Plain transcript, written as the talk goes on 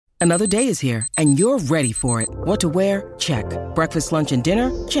Another day is here, and you're ready for it. What to wear? Check. Breakfast, lunch, and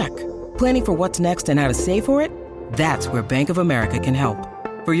dinner? Check. Planning for what's next and how to save for it? That's where Bank of America can help.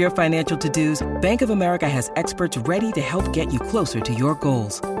 For your financial to-dos, Bank of America has experts ready to help get you closer to your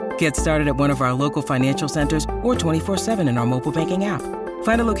goals. Get started at one of our local financial centers or 24/7 in our mobile banking app.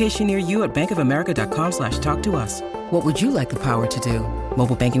 Find a location near you at bankofamerica.com/talktous. What would you like the power to do?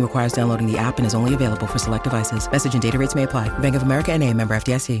 Mobile banking requires downloading the app and is only available for select devices. Message and data rates may apply. Bank of America N.A., member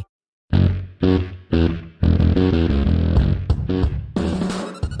FDIC.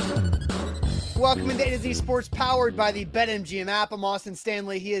 Welcome into A to Z Sports, powered by the BetMGM app. I'm Austin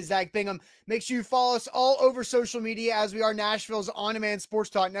Stanley. He is Zach Bingham. Make sure you follow us all over social media, as we are Nashville's on-demand sports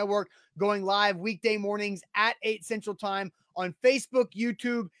talk network, going live weekday mornings at 8 Central Time on Facebook,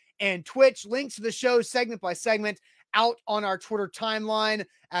 YouTube, and Twitch. Links to the show segment by segment out on our Twitter timeline,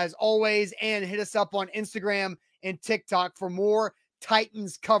 as always, and hit us up on Instagram and TikTok for more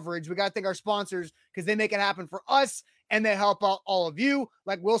Titans coverage. We got to thank our sponsors because they make it happen for us and they help out all of you,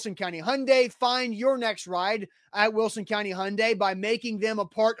 like Wilson County Hyundai. Find your next ride at Wilson County Hyundai by making them a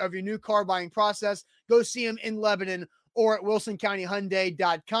part of your new car buying process. Go see them in Lebanon or at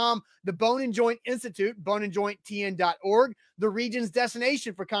wilsoncountyhyundai.com. The Bone and Joint Institute, boneandjointtn.org, the region's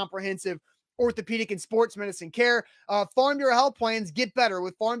destination for comprehensive orthopedic and sports medicine care. Farm Bureau Health Plans, get better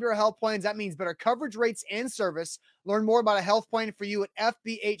with Farm Bureau Health Plans. That means better coverage rates and service. Learn more about a health plan for you at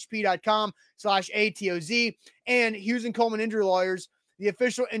fbhp.com/ATOZ. And Hughes and Coleman Injury Lawyers, the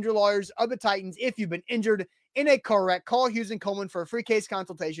official injury lawyers of the Titans. If you've been injured in a car wreck, call Hughes and Coleman for a free case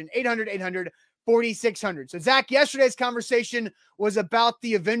consultation, 800-800-4600. So, Zach, yesterday's conversation was about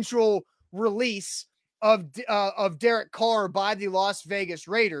the eventual release of Derek Carr by the Las Vegas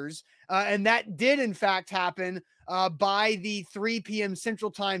Raiders. And that did, in fact, happen by the 3 p.m.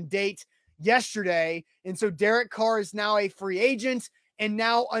 Central Time date yesterday. And so Derek Carr is now a free agent. And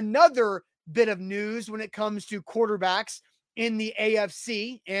now another bit of news when it comes to quarterbacks in the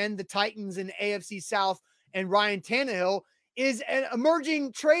AFC and the Titans in the AFC South, and Ryan Tannehill is an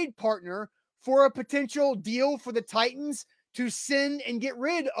emerging trade partner for a potential deal for the Titans to send and get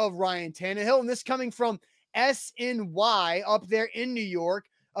rid of Ryan Tannehill. And this coming from SNY up there in New York,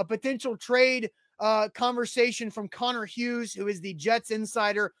 a potential trade conversation from Connor Hughes, who is the Jets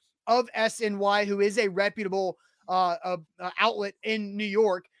insider of SNY, who is a reputable outlet in New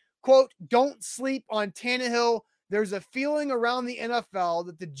York. Quote, "Don't sleep on Tannehill. There's a feeling around the NFL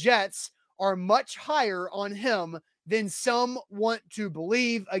that the Jets are much higher on him than some want to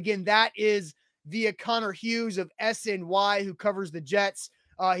believe." Again, that is via Connor Hughes of SNY, who covers the Jets.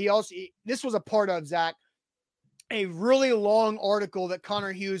 This was a part of, Zach, a really long article that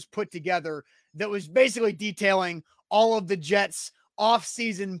Connor Hughes put together that was basically detailing all of the Jets'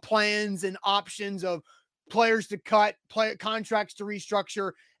 off-season plans and options of players to cut, contracts to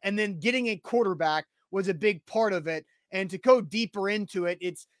restructure, and then getting a quarterback was a big part of it. And to go deeper into it,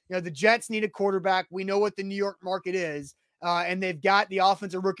 it's, the Jets need a quarterback. We know what the New York market is. And they've got the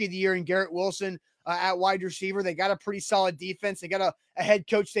offensive rookie of the year in Garrett Wilson at wide receiver. They got a pretty solid defense. They got a head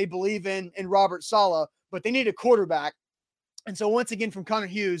coach they believe in Robert Saleh, but they need a quarterback. And so once again from Connor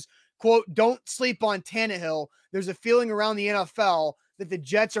Hughes, quote, "Don't sleep on Tannehill. There's a feeling around the NFL that the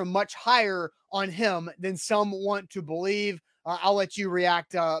Jets are much higher on him than some want to believe." I'll let you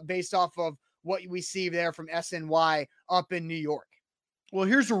react based off of what we see there from SNY up in New York. Well,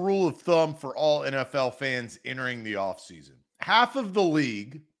 here's a rule of thumb for all NFL fans entering the offseason. Half of the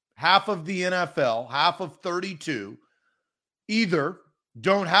league, half of the NFL, half of 32 either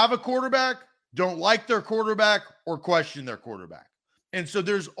don't have a quarterback, don't like their quarterback, or question their quarterback. And so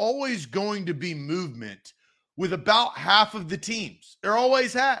there's always going to be movement with about half of the teams. There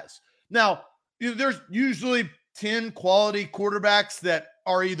always has. Now, there's usually 10 quality quarterbacks that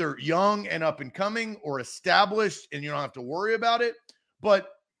are either young and up and coming or established, and you don't have to worry about it. But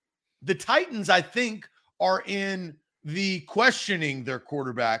the Titans, I think, are in the questioning their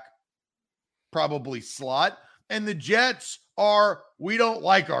quarterback probably slot. And the Jets are, we don't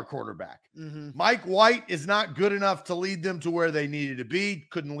like our quarterback. Mm-hmm. Mike White is not good enough to lead them to where they needed to be.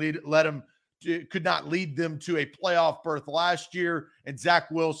 Could not lead them to a playoff berth last year. And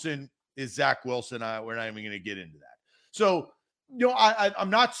Zach Wilson is Zach Wilson. We're not even going to get into that. So, I'm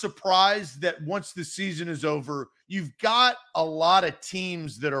not surprised that once the season is over, you've got a lot of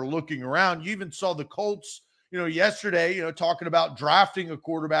teams that are looking around. You even saw the Colts, yesterday, talking about drafting a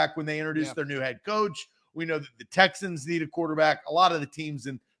quarterback when they introduced their new head coach. We know that the Texans need a quarterback. A lot of the teams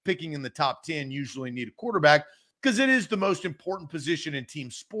picking in the top 10 usually need a quarterback because it is the most important position in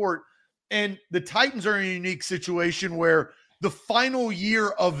team sport. And the Titans are in a unique situation where the final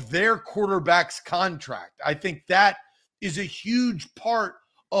year of their quarterback's contract, I think that is a huge part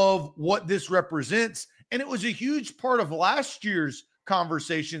of what this represents. And it was a huge part of last year's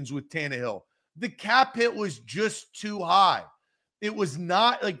conversations with Tannehill. The cap hit was just too high. It was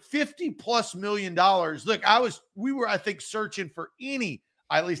not like $50+ million. Look, we were, I think, searching for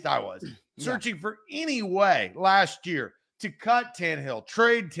at least I was searching for any way last year to cut Tannehill,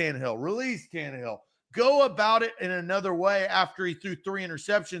 trade Tannehill, release Tannehill, go about it in another way after he threw 3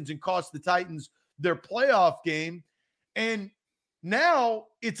 interceptions and cost the Titans their playoff game. And now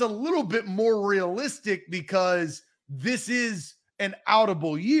it's a little bit more realistic because this is an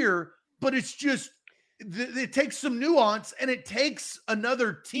outable year, but it's just, it takes some nuance and it takes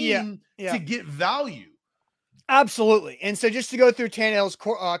another team to get value. Absolutely. And so just to go through Tannehill's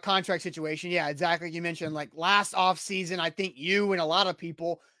contract situation, exactly. You mentioned like last offseason, I think you and a lot of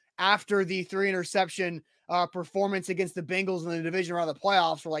people after the 3 interception performance against the Bengals in the division round of the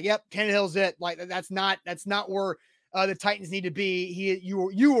playoffs were like, yep, Tannehill's it. Like that's not where the Titans need to be.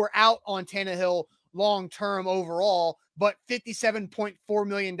 You were out on Tannehill long-term overall, but $57.4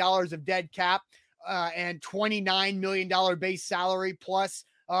 million of dead cap and $29 million base salary plus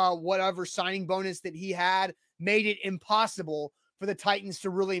whatever signing bonus that he had made it impossible for the Titans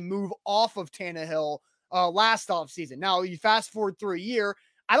to really move off of Tannehill last offseason. Now, you fast forward through a year,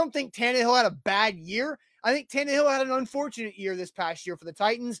 I don't think Tannehill had a bad year. I think Tannehill had an unfortunate year this past year for the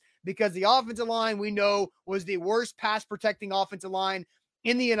Titans because the offensive line, we know, was the worst pass protecting offensive line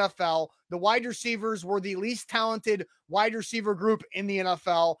in the NFL. The wide receivers were the least talented wide receiver group in the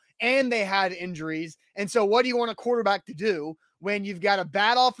NFL, and they had injuries. And so what do you want a quarterback to do when you've got a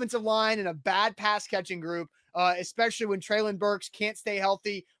bad offensive line and a bad pass catching group, especially when Treylon Burks can't stay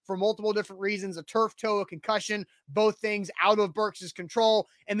healthy for multiple different reasons, a turf toe, a concussion, both things out of Burks' control,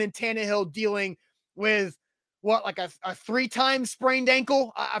 and then Tannehill dealing with like a 3-time sprained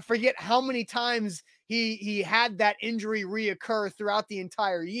ankle. I forget how many times he had that injury reoccur throughout the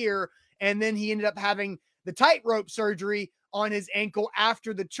entire year. And then he ended up having the tightrope surgery on his ankle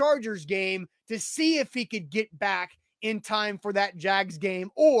after the Chargers game to see if he could get back in time for that Jags game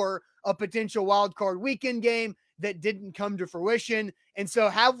or a potential wild card weekend game that didn't come to fruition. And so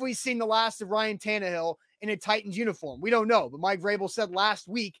have we seen the last of Ryan Tannehill in a Titans uniform? We don't know, but Mike Vrabel said last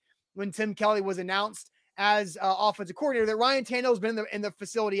week when Tim Kelly was announced as offensive coordinator that Ryan Tannehill's been in the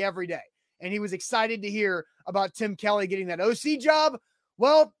facility every day. And he was excited to hear about Tim Kelly getting that OC job.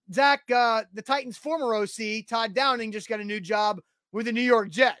 Well, Zach, the Titans' former OC, Todd Downing, just got a new job with the New York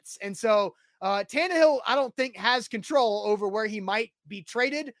Jets. And so Tannehill, I don't think, has control over where he might be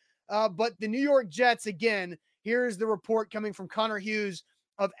traded. But the New York Jets, again, here's the report coming from Connor Hughes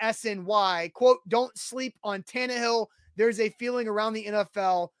of SNY. Quote, "Don't sleep on Tannehill. There's a feeling around the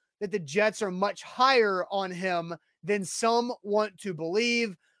NFL that the Jets are much higher on him than some want to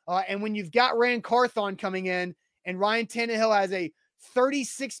believe." And when you've got Rand Carthon coming in and Ryan Tannehill has a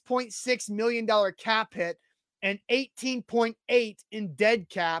 $36.6 million cap hit and 18.8 in dead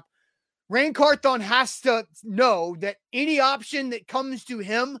cap, Rand Carthon has to know that any option that comes to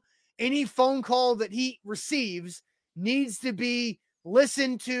him, any phone call that he receives needs to be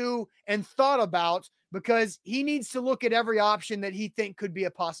listened to and thought about because he needs to look at every option that he think could be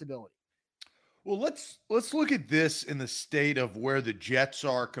a possibility. Well, let's look at this in the state of where the Jets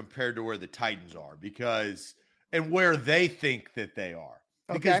are compared to where the Titans are and where they think that they are.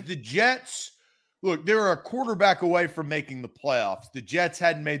 Because the Jets, look, they're a quarterback away from making the playoffs. The Jets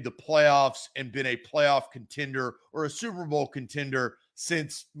hadn't made the playoffs and been a playoff contender or a Super Bowl contender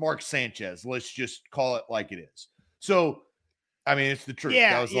since Mark Sanchez. Let's just call it like it is. So, I mean, it's the truth.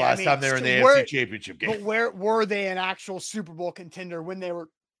 Yeah, that was the last time they were in the AFC Championship game. But where were they an actual Super Bowl contender when they were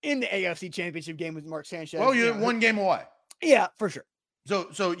in the AFC Championship game with Mark Sanchez? Well, you're one game away. Yeah, for sure.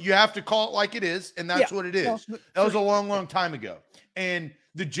 So you have to call it like it is, and that's what it is. Well, that was a long, long time ago. And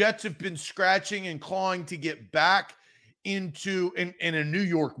the Jets have been scratching and clawing to get back into in a New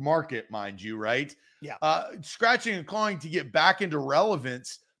York market, mind you, right? Yeah. Scratching and clawing to get back into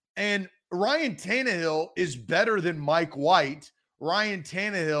relevance. And Ryan Tannehill is better than Mike White. Ryan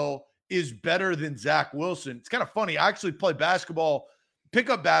Tannehill is better than Zach Wilson. It's kind of funny. I actually played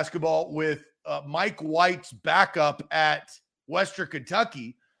pickup basketball with Mike White's backup at Western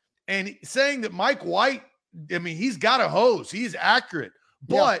Kentucky, and saying that Mike White, I mean, he's got a hose. He's accurate,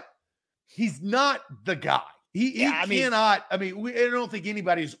 but he's not the guy. He cannot. I don't think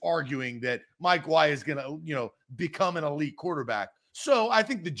anybody's arguing that Mike White is going to, become an elite quarterback. So I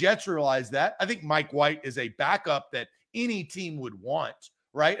think the Jets realize that. I think Mike White is a backup that any team would want,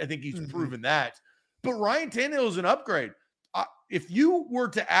 right? I think he's proven that. But Ryan Tannehill is an upgrade. If you were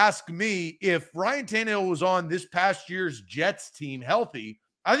to ask me if Ryan Tannehill was on this past year's Jets team healthy,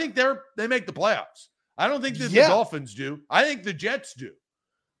 I think they make the playoffs. I don't think that the Dolphins do. I think the Jets do.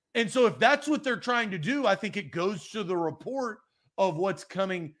 And so if that's what they're trying to do, I think it goes to the report of what's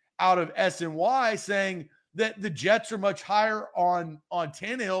coming out of SNY saying that the Jets are much higher on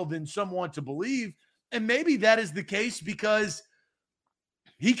Tannehill than some want to believe. And maybe that is the case because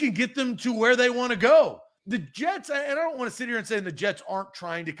he can get them to where they want to go. The Jets, and I don't want to sit here and say the Jets aren't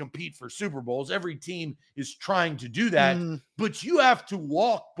trying to compete for Super Bowls. Every team is trying to do that, but you have to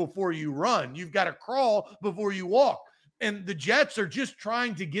walk before you run. You've got to crawl before you walk. And the Jets are just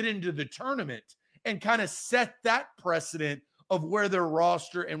trying to get into the tournament and kind of set that precedent of where their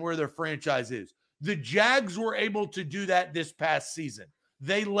roster and where their franchise is. The Jags were able to do that this past season.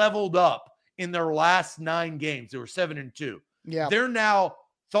 They leveled up in their last 9 games. They were 7-2. Yeah. They're now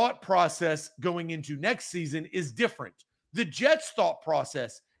thought process going into next season is different. The Jets' thought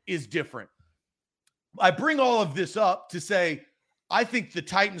process is different. I bring all of this up to say, I think the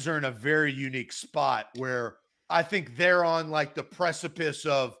Titans are in a very unique spot where I think they're on like the precipice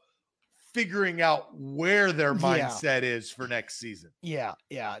of figuring out where their mindset is for next season. Yeah.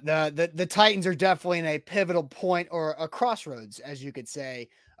 The Titans are definitely in a pivotal point or a crossroads, as you could say.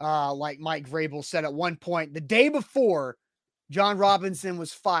 Like Mike Vrabel said at one point, the day before John Robinson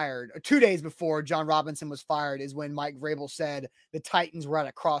was fired, or 2 days before John Robinson was fired, is when Mike Vrabel said the Titans were at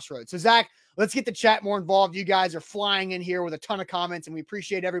a crossroads. So, Zach, let's get the chat more involved. You guys are flying in here with a ton of comments, and we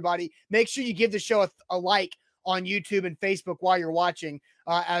appreciate everybody. Make sure you give the show a like on YouTube and Facebook while you're watching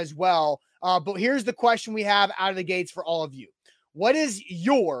as well. But here's the question we have out of the gates for all of you. What is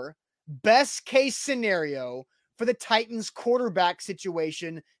your best case scenario for the Titans quarterback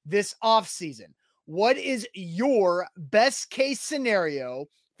situation this offseason? What is your best case scenario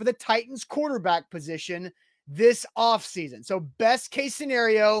for the Titans quarterback position this offseason? So best case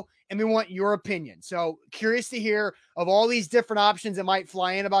scenario, and we want your opinion. So curious to hear of all these different options that might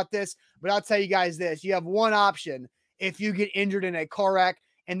fly in about this, but I'll tell you guys this. You have one option if you get injured in a car wreck,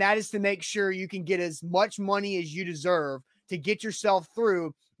 and that is to make sure you can get as much money as you deserve to get yourself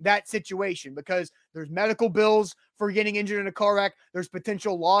through that situation, because there's medical bills for getting injured in a car wreck. There's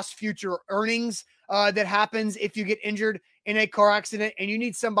potential lost future earnings that happens if you get injured in a car accident, and you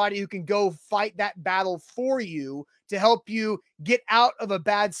need somebody who can go fight that battle for you to help you get out of a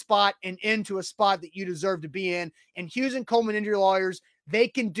bad spot and into a spot that you deserve to be in. And Hughes and Coleman Injury Lawyers, they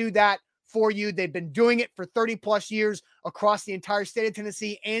can do that for you. They've been doing it for 30 plus years across the entire state of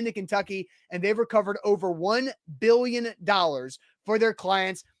Tennessee and in Kentucky, and they've recovered over $1 billion for their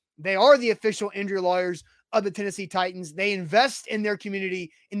clients. They are the official injury lawyers of the Tennessee Titans. They invest in their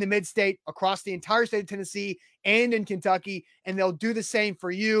community in the mid-state across the entire state of Tennessee and in Kentucky, and they'll do the same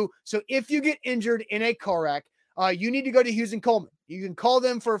for you. So if you get injured in a car wreck, you need to go to Hughes and Coleman. You can call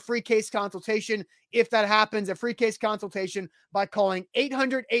them for a free case consultation. If that happens, a free case consultation by calling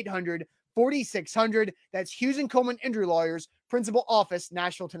 800-800-4600. That's Hughes and Coleman Injury Lawyers, Principal Office,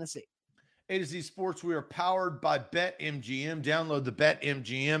 Nashville, Tennessee. A to Z Sports, we are powered by BetMGM. Download the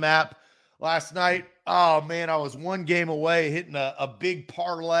BetMGM app. Last night, oh man, I was one game away hitting a big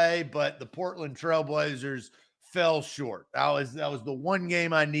parlay, but the Portland Trailblazers fell short. That was the one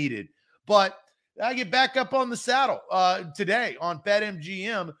game I needed. But I get back up on the saddle today on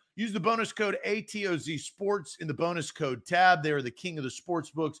BetMGM. Use the bonus code ATOZ Sports in the bonus code tab. They are the king of the sports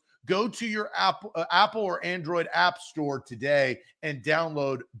books. Go to your Apple or Android app store today and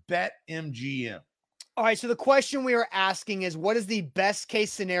download BetMGM. All right, so the question we are asking is, what is the best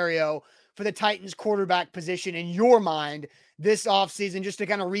case scenario for the Titans quarterback position in your mind this offseason? Just to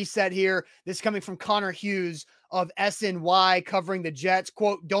kind of reset here, this coming from Connor Hughes of SNY covering the Jets.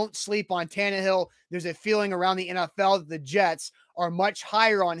 Quote, don't sleep on Tannehill. There's a feeling around the NFL that the Jets are much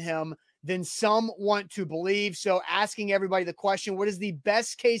higher on him than some want to believe. So asking everybody the question, what is the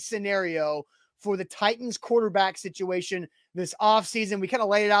best case scenario for the Titans quarterback situation this offseason? We kind of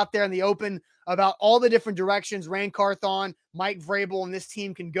laid it out there in the open about all the different directions Rand Carthon, Mike Vrabel, and this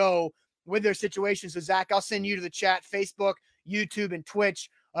team can go with their situation. So Zach, I'll send you to the chat, Facebook, YouTube, and Twitch.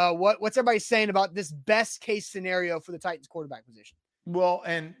 What's everybody saying about this best case scenario for the Titans quarterback position? Well,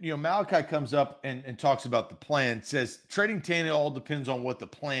 and Malachi comes up and talks about the plan, says trading Tannehill all depends on what the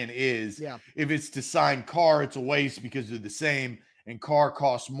plan is. Yeah. If it's to sign Carr, it's a waste because they're the same, and Carr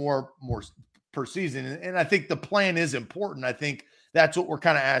costs more per season. And I think the plan is important. I think that's what we're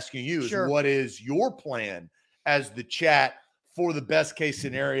kind of asking you is Sure. What is your plan as the chat for the best case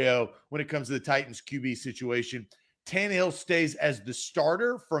scenario when it comes to the Titans QB situation? Tannehill stays as the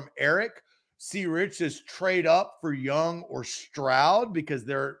starter from Eric. C. Rich says trade up for Young or Stroud because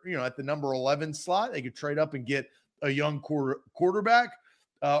they're, at the number 11 slot. They could trade up and get a young quarterback.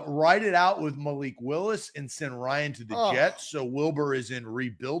 Write it out with Malik Willis and send Ryan to the Jets. So Wilbur is in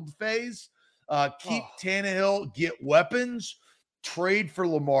rebuild phase. Keep Tannehill, get weapons. trade for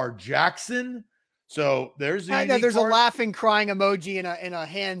Lamar Jackson. So there's I know there's a laughing, crying emoji and a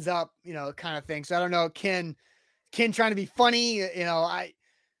hands up, kind of thing. So I don't know, Ken trying to be funny. The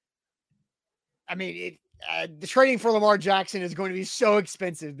trading for Lamar Jackson is going to be so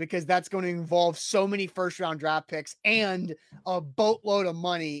expensive because that's going to involve so many first-round draft picks and a boatload of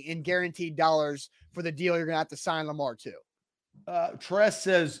money in guaranteed dollars for the deal you're going to have to sign Lamar to. Tress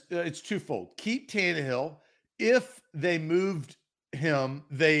says it's twofold. Keep Tannehill. If they moved him,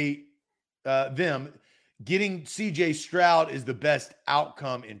 them getting CJ Stroud is the best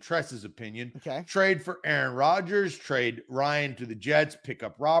outcome in Tress's opinion. Okay. Trade for Aaron Rodgers, trade Ryan to the Jets, pick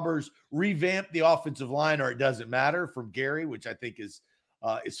up robbers, revamp the offensive line, or it doesn't matter from Gary, which I think is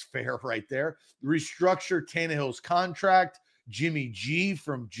fair right there. Restructure Tannehill's contract. Jimmy G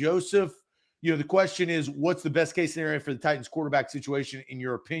from Joseph. The question is, what's the best case scenario for the Titans quarterback situation in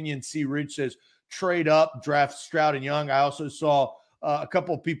your opinion? C. Ridge says trade up, draft Stroud and Young. I also saw a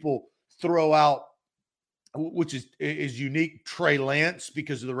couple of people throw out, which is unique, Trey Lance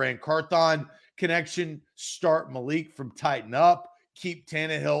because of the Rand Carthon connection. Start Malik from Titan up, keep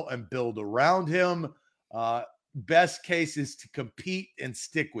Tannehill and build around him. Best case is to compete and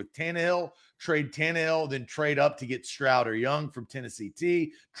stick with Tannehill. Trade Tannehill, then trade up to get Stroud or Young from Tennessee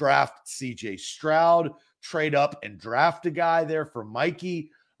T. Draft CJ Stroud. Trade up and draft a guy there for Mikey.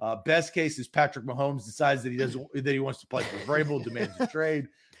 Best case is Patrick Mahomes decides that he wants to play for Vrabel, demands a trade.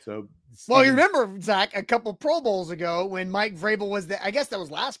 So, well, you remember, Zach, a couple Pro Bowls ago when Mike Vrabel was I guess that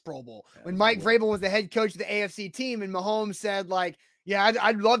was last Pro Bowl, when Mike Vrabel was the head coach of the AFC team, and Mahomes said, yeah,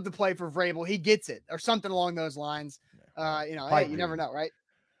 I'd love to play for Vrabel. He gets it, or something along those lines. Hey, you never know, right?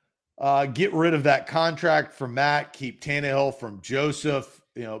 Get rid of that contract from Matt. Keep Tannehill from Joseph.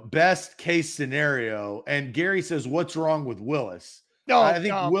 Best case scenario. And Gary says, what's wrong with Willis? No, I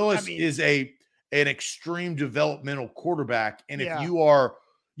think Willis is an extreme developmental quarterback. And if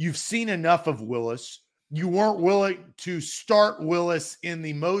you've seen enough of Willis, you weren't willing to start Willis in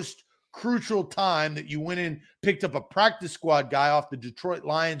the most crucial time that you went in, picked up a practice squad guy off the Detroit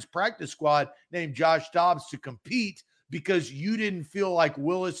Lions practice squad named Josh Dobbs to compete because you didn't feel like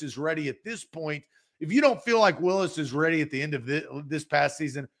Willis is ready at this point. If you don't feel like Willis is ready at the end of this past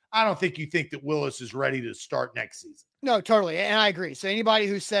season, I don't think you think that Willis is ready to start next season. No, totally. And I agree. So anybody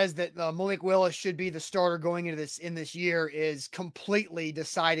who says that Malik Willis should be the starter going into this year is completely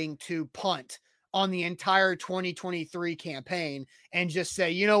deciding to punt on the entire 2023 campaign and just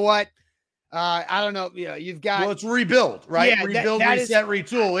say, you know what? I don't know. You've got. Well, it's rebuild, right? Yeah, rebuild, reset,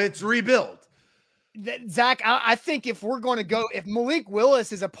 retool. It's rebuild. Zach, I think if we're going to go, if Malik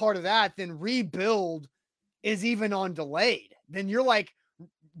Willis is a part of that, then rebuild is even on delayed. Then you're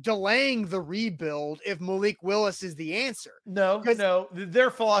delaying the rebuild if Malik Willis is the answer. No.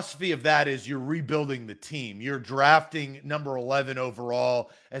 Their philosophy of that is you're rebuilding the team. You're drafting number 11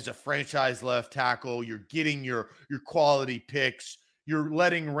 overall as a franchise left tackle. You're getting your quality picks. You're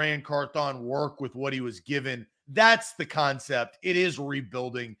letting Rand Carthon work with what he was given. That's the concept. It is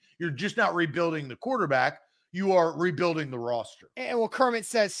rebuilding. You're just not rebuilding the quarterback. You are rebuilding the roster. And Kermit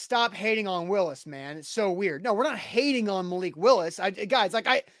says, stop hating on Willis, man. It's so weird. No, we're not hating on Malik Willis. I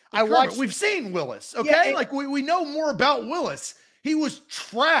watched. We've seen Willis, okay? Yeah, we know more about Willis. He was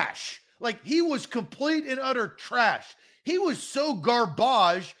trash. He was complete and utter trash. He was so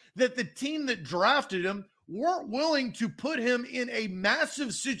garbage that the team that drafted him weren't willing to put him in a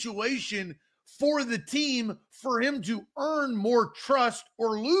massive situation for the team for him to earn more trust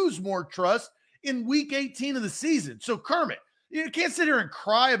or lose more trust in week 18 of the season. So Kermit, you can't sit here and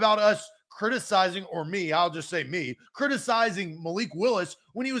cry about us criticizing, or me, I'll just say me, criticizing Malik Willis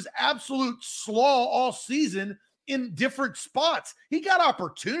when he was absolute slaw all season in different spots. He got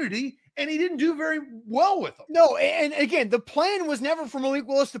opportunity and he didn't do very well with them. No, and again, the plan was never for Malik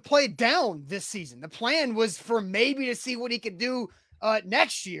Willis to play it down this season. The plan was for maybe to see what he could do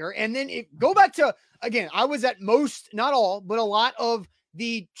next year. And then go back to, again, I was at most, not all, but a lot of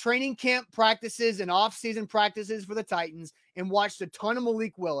the training camp practices and off-season practices for the Titans and watched a ton of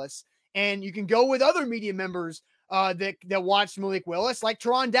Malik Willis. And you can go with other media members that watched Malik Willis, like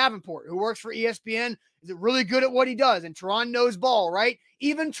Teron Davenport, who works for ESPN, is really good at what he does. And Teron knows ball, right?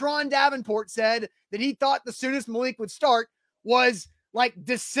 Even Teron Davenport said that he thought the soonest Malik would start was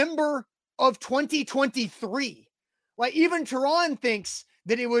December of 2023. Even Teron thinks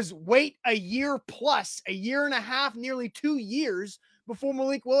that it was wait a year plus, a year and a half, nearly 2 years before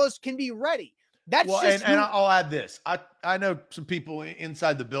Malik Willis can be ready. That's and I'll add this. I know some people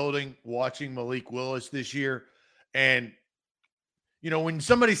inside the building watching Malik Willis this year. And, when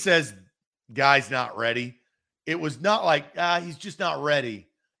somebody says guy's not ready, it was not he's just not ready.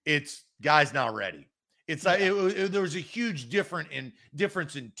 It's guy's not ready. It's like there was a huge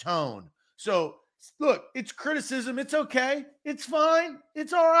difference in tone. So look, it's criticism. It's okay. It's fine.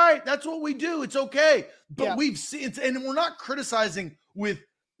 It's all right. That's what we do. It's okay. But we've seen, and we're not criticizing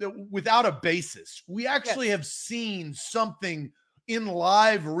without a basis. We actually have seen something in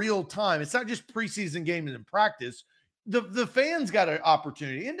live real time. It's not just preseason games and practice. The fans got an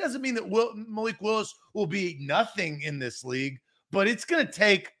opportunity. It doesn't mean that Malik Willis will be nothing in this league, but it's going to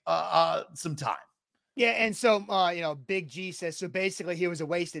take some time. Yeah, and so, Big G says, so basically he was a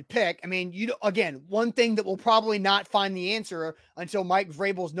wasted pick. I mean, again, one thing that we'll probably not find the answer until Mike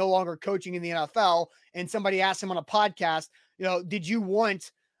Vrabel's no longer coaching in the NFL, and somebody asked him on a podcast, did you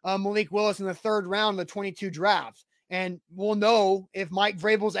want Malik Willis in the third round of the 22 draft? And we'll know if Mike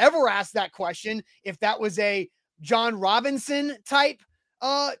Vrabel's ever asked that question, if that was a John Robinson type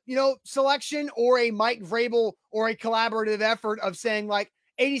selection, or a Mike Vrabel or a collaborative effort of saying, like,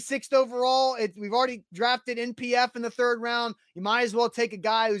 86th overall, we've already drafted NPF in the third round. You might as well take a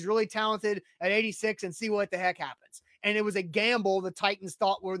guy who's really talented at 86 and see what the heck happens. And it was a gamble the Titans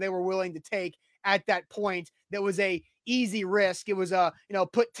thought where they were willing to take at that point. That was a easy risk. It was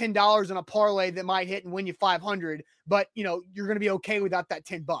put $10 on a parlay that might hit and win you 500, but you're going to be okay without that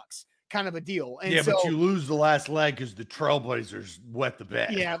 $10 kind of a deal. And but you lose the last leg because the Trailblazers wet the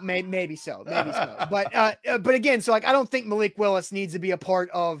bed. Yeah, maybe so. But again, so, like, I don't think Malik Willis needs to be a part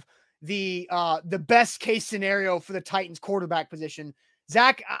of the best case scenario for the Titans quarterback position.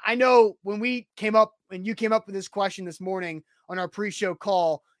 Zach, I know when you came up with this question this morning on our pre-show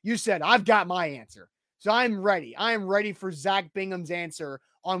call, you said, I've got my answer. So I'm ready. I am ready for Zach Bingham's answer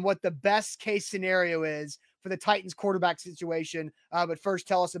on what the best case scenario is for the Titans quarterback situation. But first,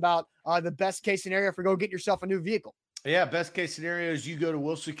 tell us about the best case scenario for go get yourself a new vehicle. Yeah, best case scenario is you go to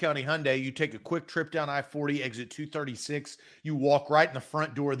Wilson County Hyundai, you take a quick trip down I-40, exit 236, you walk right in the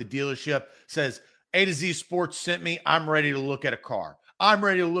front door of the dealership, says A to Z Sports sent me, I'm ready to look at a car. I'm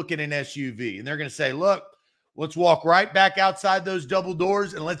ready to look at an SUV. And they're going to say, look, let's walk right back outside those double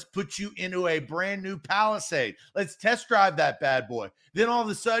doors and let's put you into a brand new Palisade. Let's test drive that bad boy. Then all of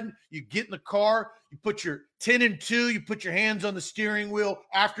a sudden, you get in the car, you put your 10 and 2, you put your hands on the steering wheel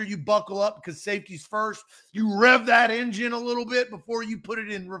after you buckle up because safety's first. You rev that engine a little bit before you put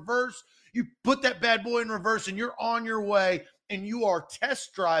it in reverse. You put that bad boy in reverse and you're on your way, and you are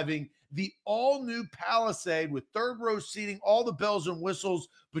test driving the all-new Palisade with third row seating, all the bells and whistles,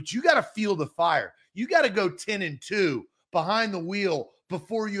 but you got to feel the fire. You got to go 10 and 2 behind the wheel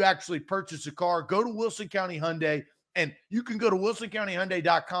before you actually purchase a car. Go to Wilson County Hyundai, and you can go to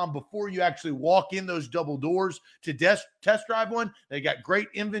wilsoncountyhyundai.com before you actually walk in those double doors to test drive one. They got great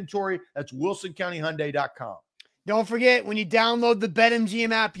inventory. That's wilsoncountyhyundai.com. Don't forget, when you download the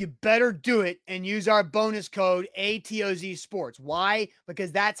BetMGM app, you better do it and use our bonus code ATOZ Sports. Why?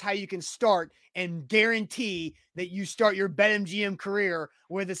 Because that's how you can start and guarantee that you start your BetMGM career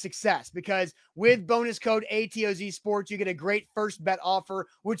with a success. Because with bonus code ATOZ Sports, you get a great first bet offer,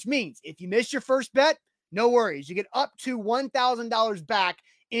 which means if you miss your first bet, no worries. You get up to $1,000 back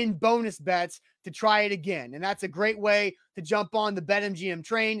in bonus bets to try it again. And that's a great way to jump on the BetMGM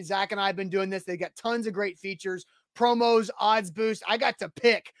train. Zach and I have been doing this. They've got tons of great features, promos, odds boost. I got to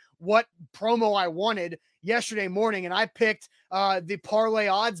pick what promo I wanted yesterday morning, and I picked the parlay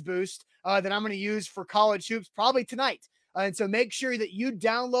odds boost that I'm going to use for college hoops probably tonight. And so make sure that you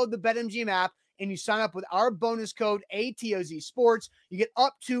download the BetMGM app and you sign up with our bonus code ATOZ Sports. You get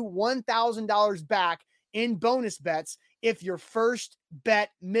up to $1,000 back in bonus bets if your first bet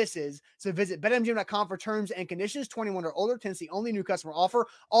misses. So visit betmgm.com for terms and conditions. 21 or older, Tennessee only, new customer offer.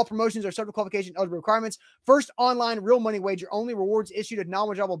 All promotions are subject to qualification, eligible requirements. First online real money wager only. Rewards issued at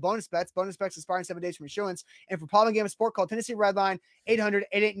non-withdrawable bonus bets. Bonus bets expiring 7 days from issuance. And for problem game of sport, call Tennessee Redline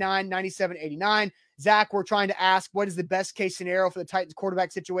 800-889-9789. Zach, we're trying to ask, what is the best case scenario for the Titans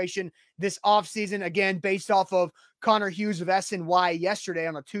quarterback situation this offseason? Again, based off of Connor Hughes of SNY yesterday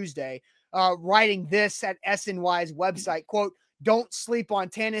on a Tuesday. Writing this at SNY's website, quote, don't sleep on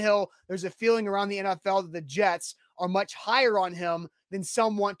Tannehill. There's a feeling around the NFL that the Jets are much higher on him than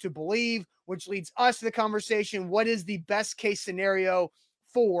some want to believe, which leads us to the conversation. What is the best case scenario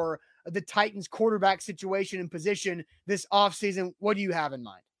for the Titans quarterback situation and position this offseason? What do you have in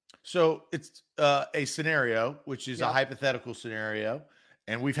mind? So it's a scenario, which is a hypothetical scenario.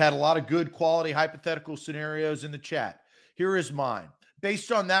 And we've had a lot of good quality hypothetical scenarios in the chat. Here is mine. Based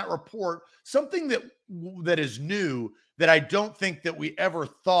on that report, something that is new that I don't think that we ever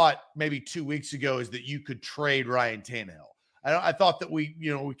thought maybe 2 weeks ago is that you could trade Ryan Tannehill. I thought that we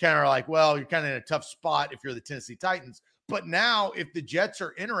kind of are like, well, you're kind of in a tough spot if you're the Tennessee Titans. But now if the Jets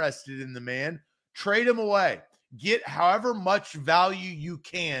are interested in the man, trade him away. Get however much value you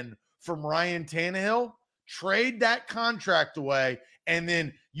can from Ryan Tannehill trade that contract away, and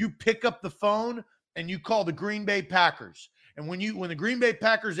then you pick up the phone and you call the Green Bay Packers. And when the Green Bay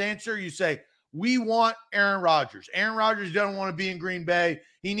Packers answer, you say, we want Aaron Rodgers. Aaron Rodgers doesn't want to be in Green Bay.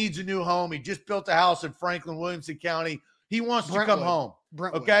 He needs a new home. He just built a house in Franklin, Williamson County. He wants to come home.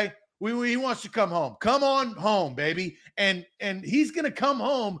 Brentwood. Okay? He wants to come home. Come on home, baby. And he's going to come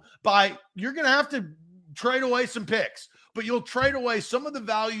home you're going to have to trade away some picks, but you'll trade away some of the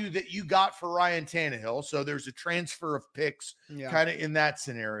value that you got for Ryan Tannehill. So there's a transfer of picks kind of in that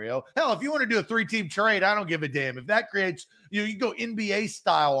scenario. Hell, if you want to do a 3-team trade, I don't give a damn. If that creates, you go NBA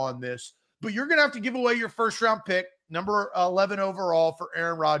style on this, but you're going to have to give away your first round pick, number 11 overall for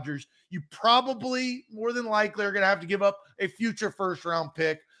Aaron Rodgers. You probably more than likely are going to have to give up a future first round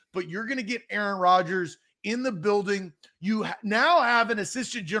pick, but you're going to get Aaron Rodgers in the building. You now have an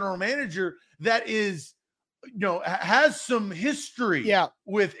assistant general manager that is, has some history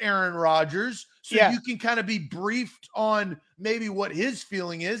with Aaron Rodgers. So you can kind of be briefed on maybe what his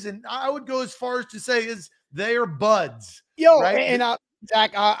feeling is. And I would go as far as to say is they are buds. Right? And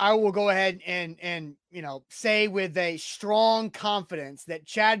Zach, I will go ahead and say with a strong confidence that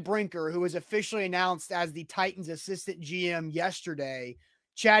Chad Brinker, who was officially announced as the Titans assistant GM yesterday,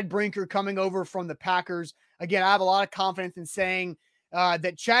 Chad Brinker coming over from the Packers. Again, I have a lot of confidence in saying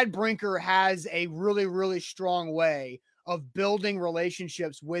that Chad Brinker has a really, really strong way of building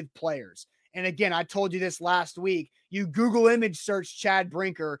relationships with players. And again, I told you this last week, you Google image search Chad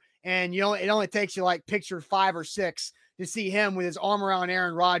Brinker and it only takes you like picture 5 or 6 to see him with his arm around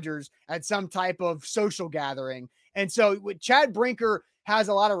Aaron Rodgers at some type of social gathering. And so Chad Brinker has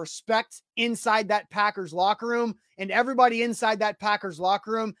a lot of respect inside that Packers locker room, and everybody inside that Packers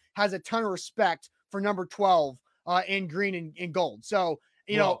locker room has a ton of respect for number 12 in green and gold. So,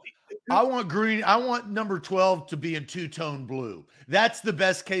 I want number 12 to be in two-tone blue. That's the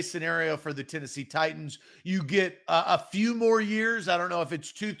best case scenario for the Tennessee Titans. You get a few more years. I don't know if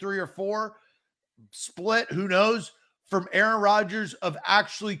it's 2, 3, or 4 split. Who knows? From Aaron Rodgers of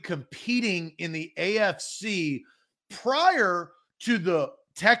actually competing in the AFC prior to the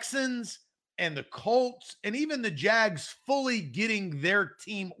Texans and the Colts and even the Jags fully getting their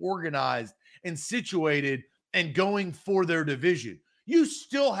team organized and situated and going for their division. You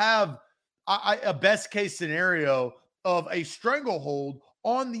still have a best case scenario of a stranglehold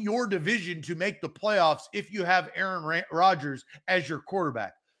on your division to make the playoffs if you have Aaron Rodgers as your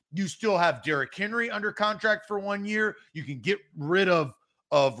quarterback. You still have Derrick Henry under contract for 1 year. You can get rid of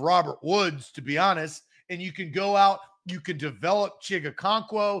Robert Woods, to be honest, and you can go out. You can develop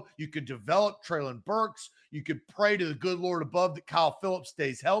Chigakonkwo. You can develop Treylon Burks. You can pray to the good Lord above that Kyle Phillips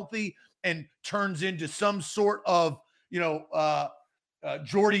stays healthy and turns into some sort of,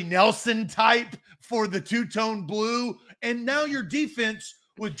 Jordy Nelson type for the two-tone blue. And now your defense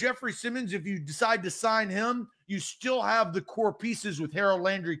with Jeffrey Simmons, if you decide to sign him, you still have the core pieces with Harold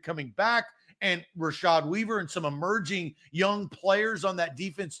Landry coming back and Rashad Weaver and some emerging young players on that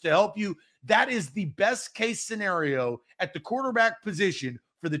defense to help you. That is the best case scenario at the quarterback position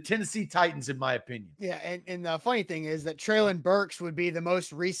for the Tennessee Titans, in my opinion. Yeah, and the funny thing is that Treylon Burks would be the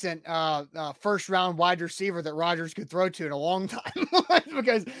most recent first-round wide receiver that Rodgers could throw to in a long time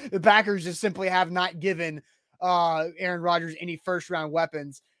because the Packers just simply have not given Aaron Rodgers any first-round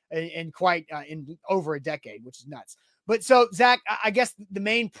weapons in over a decade, which is nuts. But so, Zach, I guess the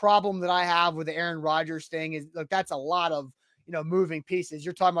main problem that I have with the Aaron Rodgers thing is, look, that's a lot of moving pieces.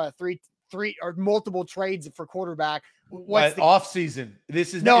 You're talking about a three or multiple trades for quarterback. What's the off season?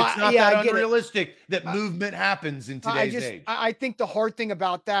 It's not that unrealistic that movement happens in today's age. I think the hard thing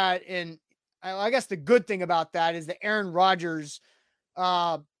about that, and I guess the good thing about that, is that Aaron Rodgers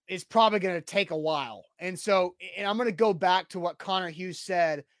is probably going to take a while. And so, and I'm going to go back to what Connor Hughes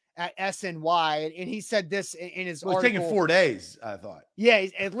said at SNY, and he said this in his article. It's taking 4 days, I thought. Yeah,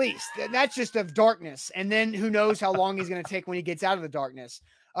 at least. That's just of darkness. And then who knows how long he's going to take when he gets out of the darkness.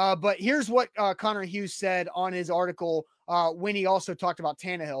 But here's what Connor Hughes said on his article when he also talked about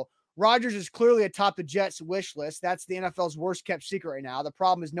Tannehill. Rodgers is clearly atop the Jets' wish list. That's the NFL's worst kept secret right now. The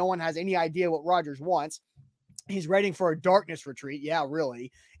problem is no one has any idea what Rodgers wants. He's waiting for a darkness retreat. Yeah,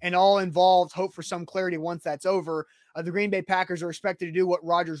 really. And all involved hope for some clarity once that's over. The Green Bay Packers are expected to do what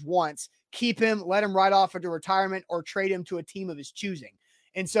Rodgers wants. Keep him, let him ride off into retirement, or trade him to a team of his choosing.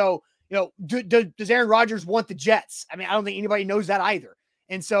 And so, does Aaron Rodgers want the Jets? I mean, I don't think anybody knows that either.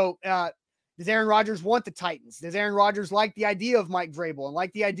 And so does Aaron Rodgers want the Titans? Does Aaron Rodgers like the idea of Mike Vrabel and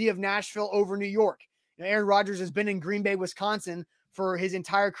like the idea of Nashville over New York? Aaron Rodgers has been in Green Bay, Wisconsin for his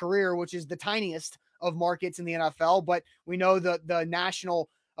entire career, which is the tiniest of markets in the NFL. But we know the national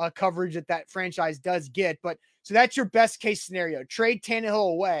coverage that franchise does get. But so that's your best case scenario. Trade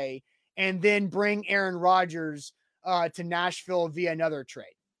Tannehill away and then bring Aaron Rodgers to Nashville via another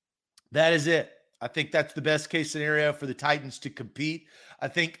trade. That is it. I think that's the best case scenario for the Titans to compete. I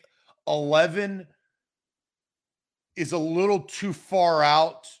think 11 is a little too far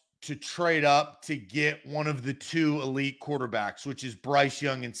out to trade up to get one of the two elite quarterbacks, which is Bryce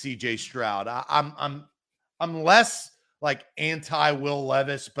Young and CJ Stroud. I'm less like anti Will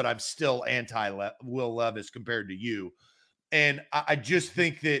Levis, but I'm still anti Will Levis compared to you. And I just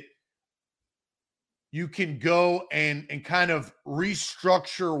think that you can go and kind of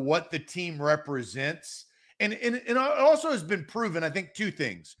restructure what the team represents. And it also has been proven, I think, two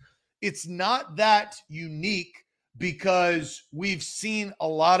things. It's not that unique because we've seen a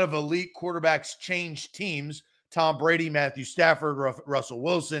lot of elite quarterbacks change teams. Tom Brady, Matthew Stafford, Russell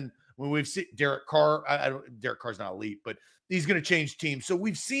Wilson. When we've seen Derek Carr, Derek Carr's not elite, but he's going to change teams. So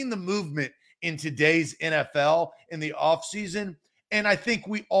we've seen the movement in today's NFL in the offseason. And I think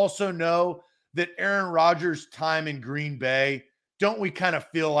we also know that Aaron Rodgers' time in Green Bay, don't we kind of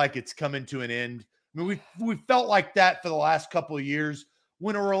feel like it's coming to an end? I mean, we felt like that for the last couple of years.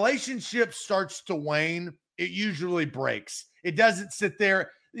 When a relationship starts to wane, it usually breaks. It doesn't sit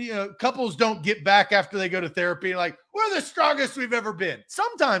there. You know, couples don't get back after they go to therapy and like, we're the strongest we've ever been.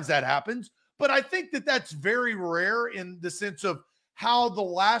 Sometimes that happens, but I think that that's very rare in the sense of how the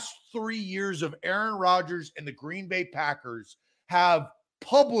last 3 years of Aaron Rodgers and the Green Bay Packers have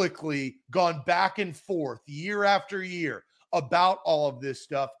publicly gone back and forth year after year about all of this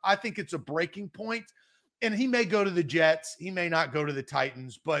stuff. I think it's a breaking point, and he may go to the Jets. He may not go to the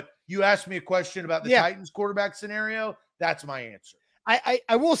Titans, but you asked me a question about the Titans quarterback scenario. That's my answer.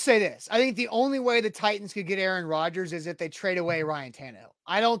 I will say this. I think the only way the Titans could get Aaron Rodgers is if they trade away Ryan Tannehill.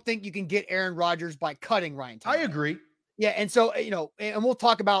 I don't think you can get Aaron Rodgers by cutting Ryan Tannehill. I agree. Yeah, and so, you know, and we'll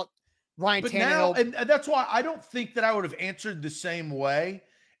talk about Ryan Tannehill. Now, and that's why I don't think that I would have answered the same way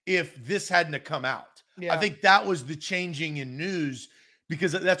if this hadn't have come out. Yeah. I think that was the changing in news,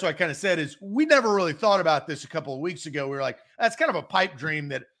 because that's what I kind of said is we never really thought about this a couple of weeks ago. We were like, that's kind of a pipe dream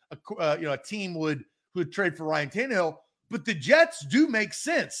that a team would trade for Ryan Tannehill. But the Jets do make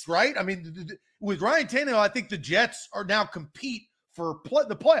sense, right? I mean, with Ryan Tannehill, I think the Jets are now compete for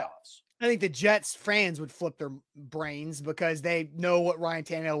the playoffs. I think the Jets fans would flip their brains because they know what Ryan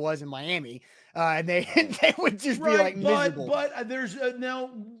Tannehill was in Miami, and they would just be like miserable. But there's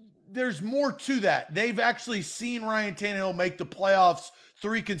there's more to that. They've actually seen Ryan Tannehill make the playoffs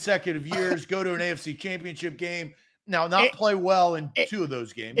 3 consecutive years, go to an AFC Championship game. Now, play well in 2 of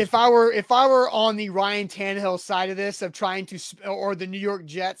those games. If I were on the Ryan Tannehill side of this, of trying to, or the New York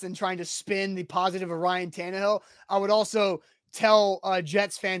Jets and trying to spin the positive of Ryan Tannehill, I would also tell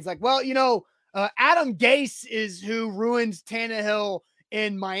Jets fans like, well, you know, Adam Gase is who ruined Tannehill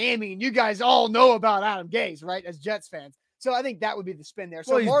in Miami, and you guys all know about Adam Gase, right? As Jets fans. So I think that would be the spin there.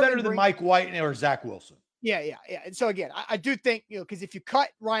 So he's better than Mike White or Zach Wilson. Yeah. And so again, I do think, you know, because if you cut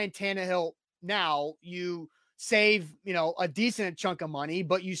Ryan Tannehill now, you save, you know, a decent chunk of money,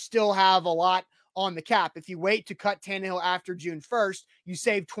 but you still have a lot on the cap. If you wait to cut Tannehill after June 1st, you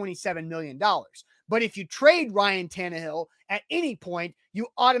save $27 million. But if you trade Ryan Tannehill at any point, you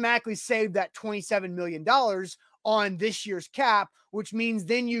automatically save that $27 million on this year's cap, which means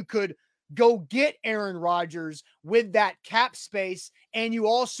then you could go get Aaron Rodgers with that cap space, and you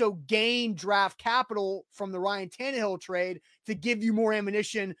also gain draft capital from the Ryan Tannehill trade to give you more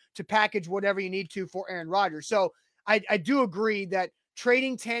ammunition to package whatever you need to for Aaron Rodgers. So I do agree that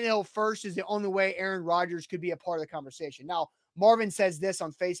trading Tannehill first is the only way Aaron Rodgers could be a part of the conversation. Now, Marvin says this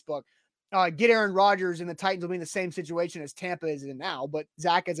on Facebook, get Aaron Rodgers and the Titans will be in the same situation as Tampa is in now. But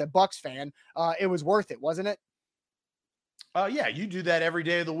Zach, as a Bucs fan, it was worth it, wasn't it? Yeah, you do that every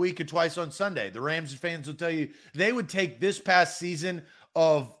day of the week and twice on Sunday. The Rams fans will tell you they would take this past season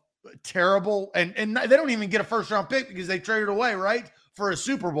of terrible, and they don't even get a first-round pick because they traded away, right, for a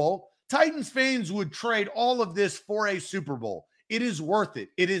Super Bowl. Titans fans would trade all of this for a Super Bowl. It is worth it.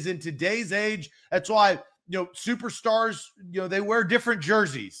 It is in today's age. That's why, you know, superstars, you know, they wear different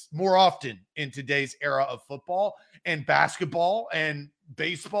jerseys more often in today's era of football and basketball and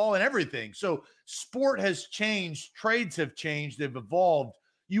baseball and everything. So sport has changed. Trades have changed. They've evolved.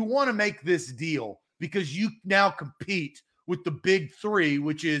 You want to make this deal because you now compete with the big 3,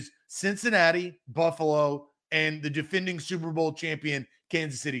 which is Cincinnati, Buffalo, and the defending Super Bowl champion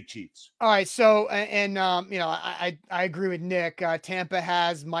Kansas City Chiefs. All right. So, and you know, I agree with Nick. Tampa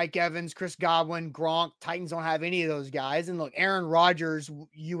has Mike Evans, Chris Godwin, Gronk. Titans don't have any of those guys. And look, Aaron Rodgers,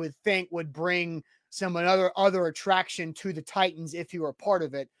 you would think would bring some other attraction to the Titans if he were a part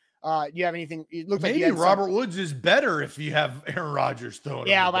of it. You have anything? It looked like Maybe you had Robert Woods is better if you have Aaron Rodgers throwing.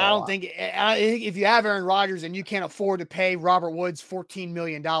 Yeah, him the but ball. I think if you have Aaron Rodgers and you can't afford to pay Robert Woods $14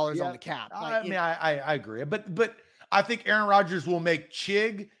 million on the cap. I mean, I agree, but I think Aaron Rodgers will make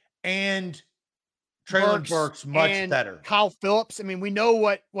Chig and Treylon Burks much better. Kyle Phillips. I mean, we know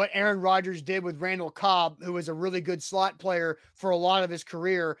what Aaron Rodgers did with Randall Cobb, who was a really good slot player for a lot of his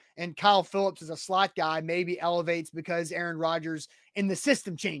career. And Kyle Phillips is a slot guy, maybe elevates because Aaron Rodgers in the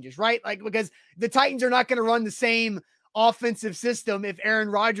system changes, right? Like, because the Titans are not going to run the same offensive system if Aaron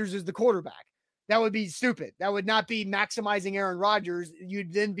Rodgers is the quarterback. That would be stupid. That would not be maximizing Aaron Rodgers.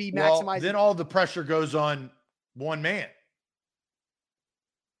 You'd then be maximizing. Then all the pressure goes on one man.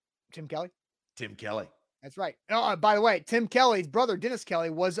 Tim Kelly. That's right. Oh, by the way, Tim Kelly's brother, Dennis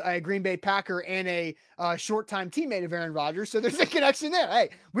Kelly, was a Green Bay Packer and a short-time teammate of Aaron Rodgers. So there's a connection there. Hey,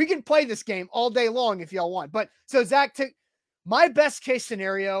 we can play this game all day long if y'all want. But so Zach, my best case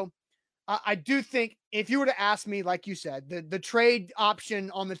scenario, I do think if you were to ask me, like you said, the trade option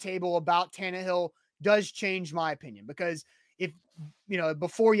on the table about Tannehill does change my opinion, because if,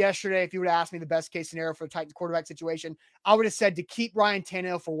 before yesterday, if you would have asked me the best case scenario for the Titans quarterback situation, I would have said to keep Ryan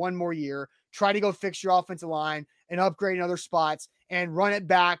Tannehill for one more year, try to go fix your offensive line and upgrade in other spots and run it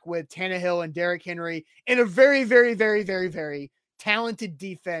back with Tannehill and Derrick Henry in a very, very, very, very, very talented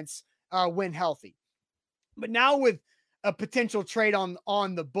defense when healthy. But now with a potential trade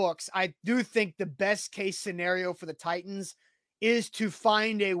on the books, I do think the best case scenario for the Titans is to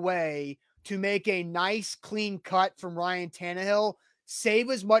find a way to make a nice, clean cut from Ryan Tannehill,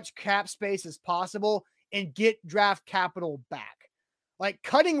 save as much cap space as possible, and get draft capital back. Like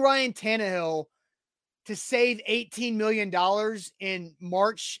cutting Ryan Tannehill to save $18 million in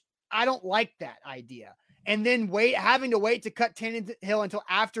March, I don't like that idea. And then having to wait to cut Tannehill until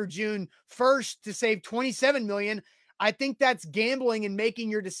after June 1st to save $27 million, I think that's gambling and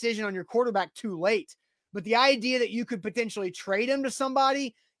making your decision on your quarterback too late. But the idea that you could potentially trade him to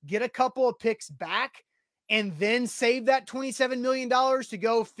somebody, get a couple of picks back, and then save that $27 million to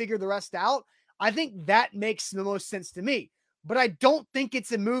go figure the rest out, I think that makes the most sense to me. But I don't think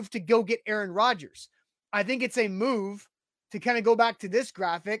it's a move to go get Aaron Rodgers. I think it's a move to kind of go back to this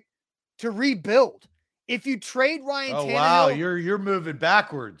graphic to rebuild. If you trade Ryan Tannehill. Wow, you're moving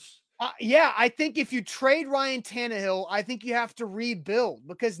backwards. Yeah, I think if you trade Ryan Tannehill, I think you have to rebuild,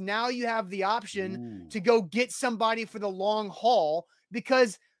 because now you have the option to go get somebody for the long haul,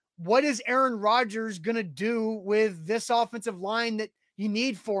 because what is Aaron Rodgers going to do with this offensive line that you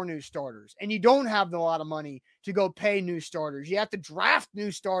need 4 new starters, and you don't have a lot of money to go pay new starters? You have to draft new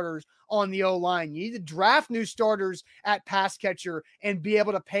starters on the O-line. You need to draft new starters at pass catcher and be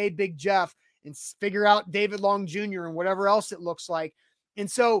able to pay Big Jeff and figure out David Long Jr. and whatever else it looks like. And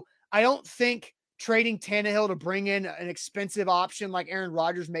so I don't think trading Tannehill to bring in an expensive option like Aaron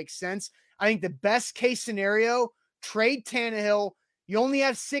Rodgers makes sense. I think the best case scenario, trade Tannehill. You only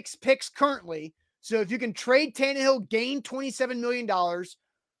have 6 picks currently. So if you can trade Tannehill, gain $27 million,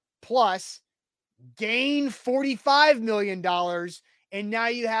 plus gain $45 million, and now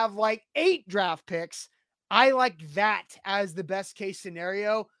you have like 8 draft picks, I like that as the best case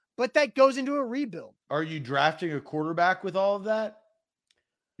scenario, but that goes into a rebuild. Are you drafting a quarterback with all of that?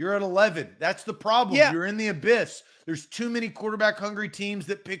 You're at 11. That's the problem. Yeah. You're in the abyss. There's too many quarterback hungry teams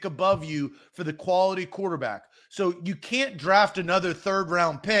that pick above you for the quality quarterback. So you can't draft another 3rd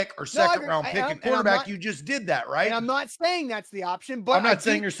round pick or 2nd round pick at quarterback. You just did that, right? And I'm not saying that's the option, but I'm not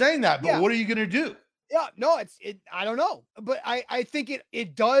saying you're saying that, but what are you going to do? Yeah, no, I don't know, but I think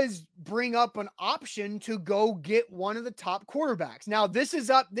it does bring up an option to go get one of the top quarterbacks. Now this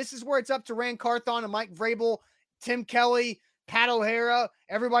is where it's up to Rand Carthon and Mike Vrabel, Tim Kelly, Pat O'Hara,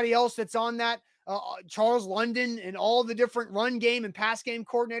 everybody else that's on that, Charles London, and all the different run game and pass game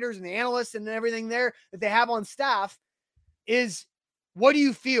coordinators and the analysts and everything there that they have on staff, is what do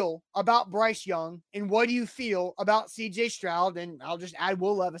you feel about Bryce Young, and what do you feel about CJ Stroud? And I'll just add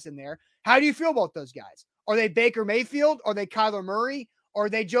Will Levis in there. How do you feel about those guys? Are they Baker Mayfield? Are they Kyler Murray? Are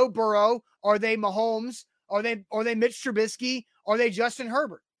they Joe Burrow? Are they Mahomes? Are they Mitch Trubisky? Are they Justin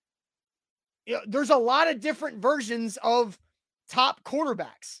Herbert? There's a lot of different versions of top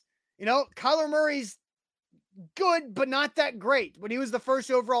quarterbacks. Kyler Murray's good, but not that great when he was the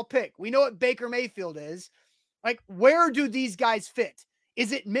first overall pick. We know what Baker Mayfield is. Like, where do these guys fit?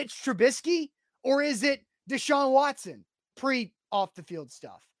 Is it Mitch Trubisky, or is it Deshaun Watson off the field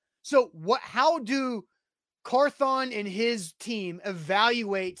stuff? So how do Carthon and his team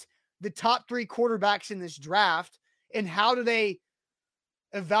evaluate the top 3 quarterbacks in this draft, and how do they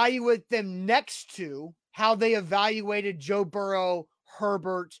evaluate them next to how they evaluated Joe Burrow,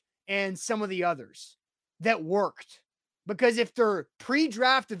 Herbert, and some of the others that worked? because if their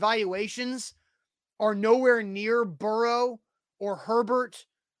pre-draft evaluations are nowhere near Burrow or Herbert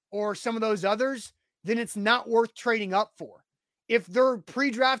or some of those others, then it's not worth trading up for. If their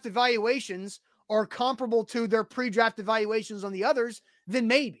pre-draft evaluations are comparable to their pre-draft evaluations on the others, then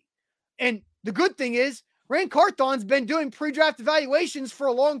maybe. And the good thing is, Rand Carthon's been doing pre-draft evaluations for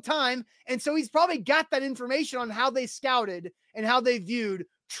a long time, and so he's probably got that information on how they scouted and how they viewed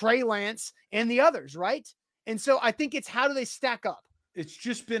Trey Lance and the others, right? And so I think it's how do they stack up? It's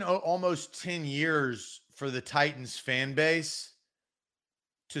just been almost 10 years for the Titans fan base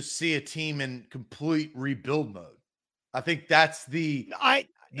to see a team in complete rebuild mode. I think that's I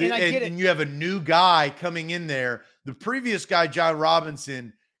get it. And you have a new guy coming in there. The previous guy, John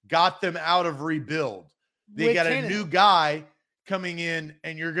Robinson, got them out of rebuild. They got a new guy coming in,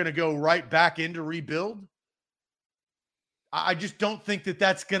 and you're going to go right back into rebuild. I just don't think that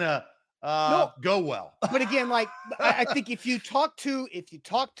that's going to go well. But again, like I think if you talk to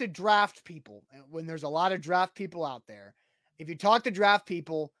draft people, when there's a lot of draft people out there, if you talk to draft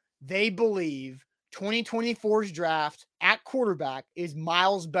people, they believe 2024's draft at quarterback is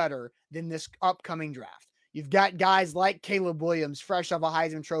miles better than this upcoming draft. You've got guys like Caleb Williams, fresh off a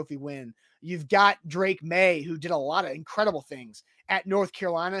Heisman Trophy win. You've got Drake May, who did a lot of incredible things at North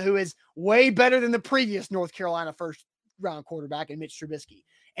Carolina, who is way better than the previous North Carolina first round quarterback and Mitch Trubisky.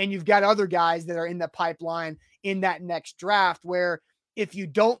 And you've got other guys that are in the pipeline in that next draft where if you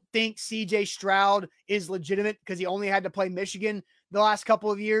don't think CJ Stroud is legitimate because he only had to play Michigan the last couple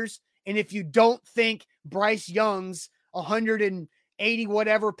of years, and if you don't think Bryce Young's 180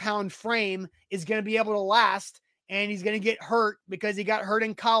 whatever pound frame is going to be able to last and he's going to get hurt because he got hurt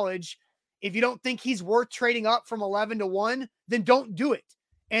in college, if you don't think he's worth trading up from 11 to 1, then don't do it.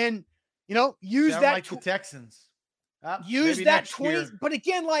 And, use that. Like the Texans. Use that 20. Year. But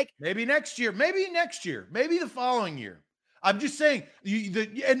again, like. Maybe next year, maybe the following year. I'm just saying,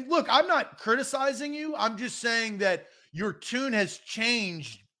 and look, I'm not criticizing you. I'm just saying that your tune has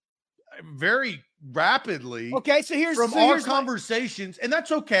changed very rapidly. Okay, so here's our conversations, and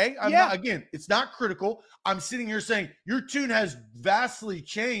that's okay. Again, it's not critical. I'm sitting here saying your tune has vastly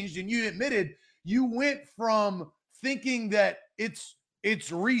changed, and you admitted you went from thinking that it's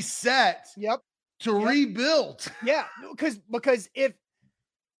reset to rebuild. Yeah, because if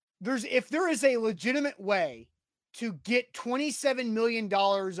there is a legitimate way to get $27 million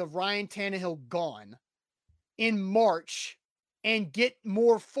of Ryan Tannehill gone in March and get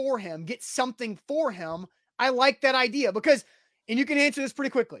more for him, get something for him, I like that idea because, and you can answer this pretty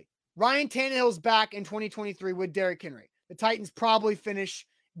quickly. Ryan Tannehill's back in 2023 with Derrick Henry. The Titans probably finish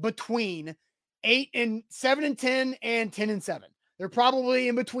between 7-10 and 10-7. They're probably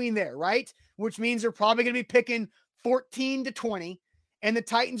in between there, right? Which means they're probably going to be picking 14 to 20. And the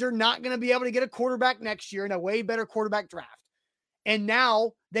Titans are not going to be able to get a quarterback next year in a way better quarterback draft. And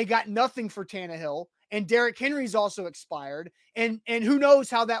now they got nothing for Tannehill, and Derrick Henry's also expired. And who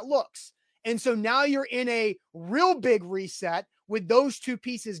knows how that looks. And so now you're in a real big reset with those two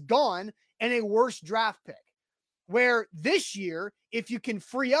pieces gone and a worse draft pick. Where this year, if you can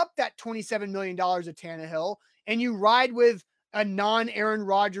free up that $27 million of Tannehill and you ride with a non-Aaron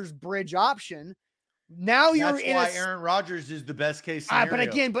Rodgers bridge option, now you're in why Aaron Rodgers is the best case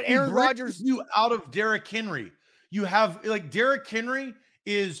scenario. But Aaron Rodgers, you out of Derrick Henry. You have Derrick Henry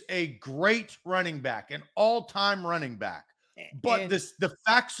is a great running back, an all-time running back. But the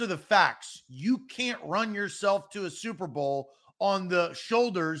facts are the facts. You can't run yourself to a Super Bowl on the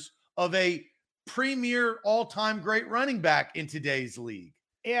shoulders of a premier all-time great running back in today's league.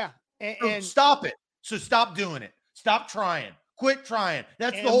 Yeah. And stop it. So stop doing it. Stop trying. Quit trying.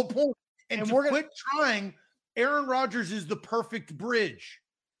 That's the whole point. And to quit trying, Aaron Rodgers is the perfect bridge.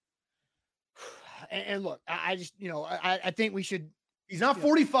 And look, I just, I think we should. He's not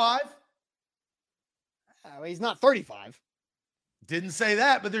 45. He's not 35. Didn't say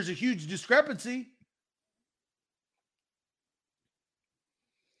that, but there's a huge discrepancy.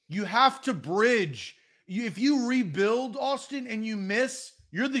 You have to bridge. If you rebuild, Austin, and you miss,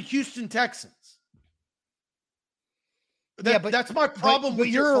 you're the Houston Texans. That's my problem with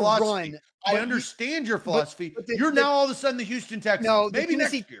your philosophy. I understand your philosophy. You're now all of a sudden the Houston Texans. No, maybe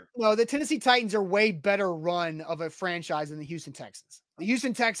next year. No, the Tennessee Titans are way better run of a franchise than the Houston Texans. The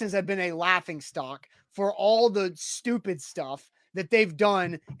Houston Texans have been a laughingstock for all the stupid stuff that they've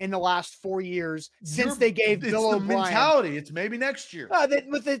done in the last 4 years since they gave Bill O'Brien. Mentality. It's maybe next year.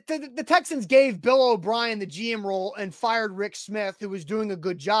 The Texans gave Bill O'Brien the GM role and fired Rick Smith, who was doing a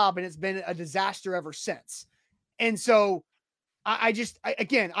good job, and it's been a disaster ever since. And so I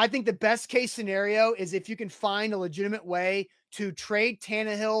think the best case scenario is if you can find a legitimate way to trade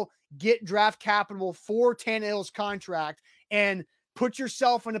Tannehill, get draft capital for Tannehill's contract, and put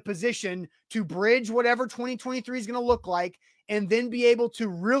yourself in a position to bridge whatever 2023 is going to look like, and then be able to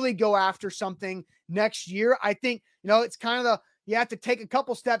really go after something next year. I think, it's kind of you have to take a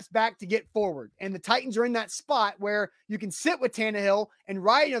couple steps back to get forward. And the Titans are in that spot where you can sit with Tannehill and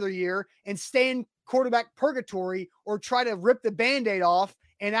ride another year and stay in quarterback purgatory, or try to rip the Band-Aid off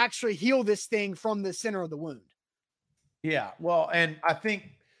and actually heal this thing from the center of the wound. Yeah. Well, and I think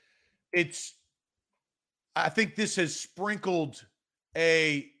this has sprinkled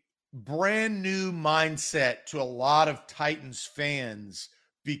a brand new mindset to a lot of Titans fans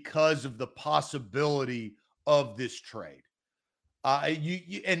because of the possibility of this trade.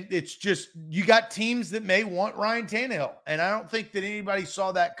 And it's just, you got teams that may want Ryan Tannehill. And I don't think that anybody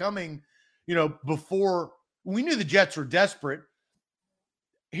saw that coming, before. We knew the Jets were desperate.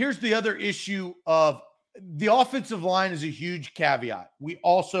 Here's the other issue of the offensive line is a huge caveat. We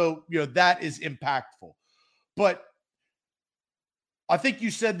also, that is impactful. But I think you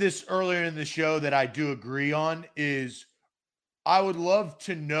said this earlier in the show that I do agree on is I would love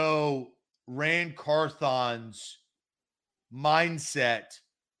to know Rand Carthon's mindset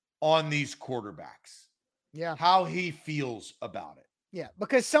on these quarterbacks. Yeah. How he feels about it. Yeah,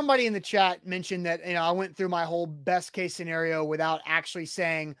 because somebody in the chat mentioned that, I went through my whole best case scenario without actually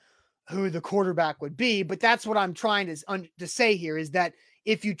saying who the quarterback would be. But that's what I'm trying to say here is that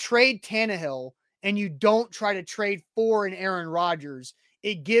if you trade Tannehill and you don't try to trade for an Aaron Rodgers,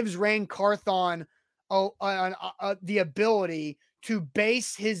 it gives Rand Carthon the ability to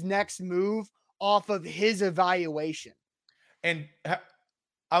base his next move off of his evaluation. And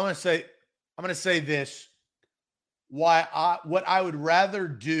I'm going to say this. What I would rather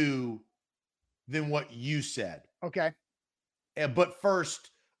do than what you said. Okay. But first,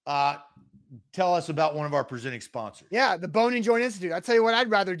 tell us about one of our presenting sponsors. Yeah, the Bone and Joint Institute. I'll tell you what I'd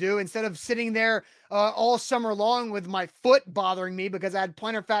rather do. Instead of sitting there all summer long with my foot bothering me because I had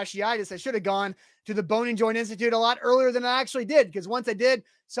plantar fasciitis, I should have gone to the Bone and Joint Institute a lot earlier than I actually did. Because once I did,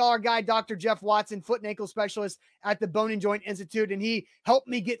 saw our guy, Dr. Jeff Watson, foot and ankle specialist at the Bone and Joint Institute, and he helped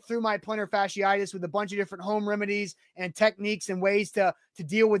me get through my plantar fasciitis with a bunch of different home remedies and techniques and ways to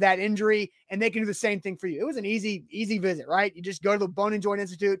deal with that injury. And they can do the same thing for you. It was an easy visit, right? You just go to the Bone and Joint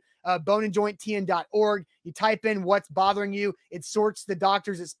Institute, boneandjointtn.org. You type in what's bothering you. It sorts the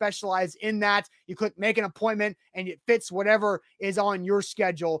doctors that specialize in that. You click make an appointment and it fits whatever is on your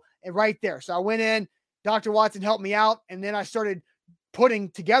schedule right there. So I went in, Dr. Watson helped me out, and then I started putting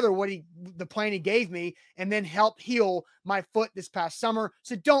together the plan he gave me, and then help heal my foot this past summer.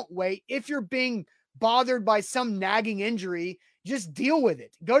 So don't wait. If you're being bothered by some nagging injury, just deal with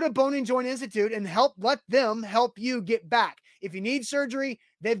it. Go to Bone and Joint Institute and let them help you get back. If you need surgery,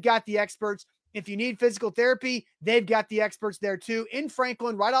 they've got the experts. If you need physical therapy, they've got the experts there too. In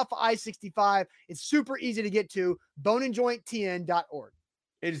Franklin, right off of I-65. It's super easy to get to, boneandjointtn.org.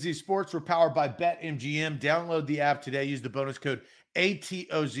 A to Z Sports. We're powered by BetMGM. Download the app today. Use the bonus code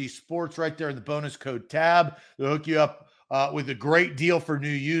ATOZ Sports right there in the bonus code tab. They'll hook you up with a great deal for new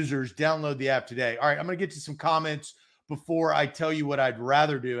users. Download the app today. All right, I'm going to get to some comments before I tell you what I'd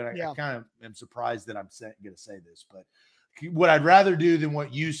rather do. And I kind of am surprised that I'm going to say this, but what I'd rather do than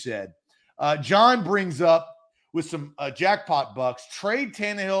what you said. John brings up with some jackpot bucks, trade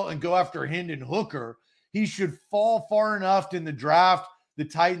Tannehill and go after Hendon Hooker. He should fall far enough in the draft the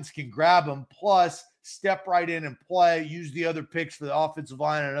Titans can grab him, plus step right in and play, use the other picks for the offensive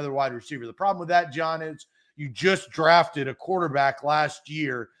line and another wide receiver. The problem with that, John, is you just drafted a quarterback last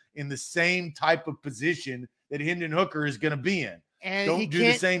year in the same type of position that Hendon Hooker is going to be in. And don't do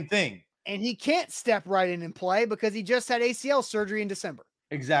the same thing. And he can't step right in and play because he just had ACL surgery in December.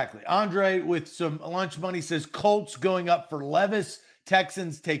 Exactly. Andre with some lunch money says Colts going up for Levis,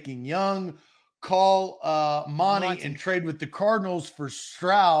 Texans taking Young. Call Monty and trade with the Cardinals for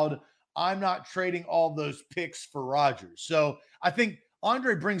Stroud. I'm not trading all those picks for Rodgers. So I think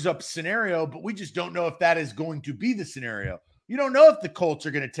Andre brings up a scenario, but we just don't know if that is going to be the scenario. You don't know if the Colts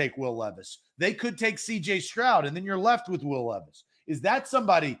are going to take Will Levis. They could take CJ Stroud, and then you're left with Will Levis. Is that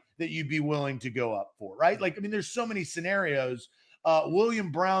somebody that you'd be willing to go up for, right? There's so many scenarios.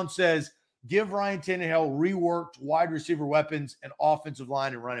 William Brown says, give Ryan Tannehill reworked wide receiver weapons and offensive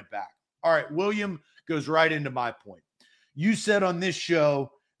line and run it back. All right, William goes right into my point. You said on this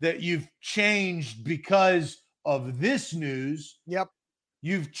show that you've changed because of this news. Yep.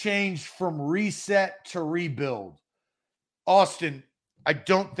 You've changed from reset to rebuild. Austin, I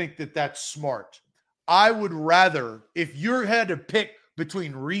don't think that that's smart. I would rather, if you had to pick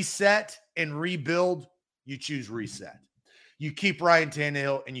between reset and rebuild, you choose reset. you keep Ryan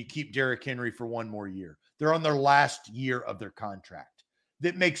Tannehill and you keep Derrick Henry for one more year. They're on their last year of their contract.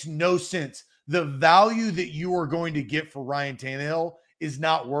 That makes no sense. The value that you are going to get for Ryan Tannehill is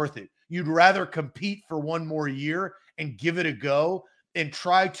not worth it. You'd rather compete for one more year and give it a go and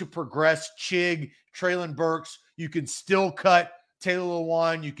try to progress Chig, Treylon Burks. You can still cut Taylor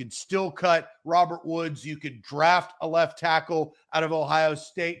Lewan. You can still cut Robert Woods. You could draft a left tackle out of Ohio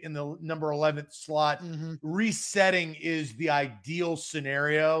State in the number 11th slot. Resetting is the ideal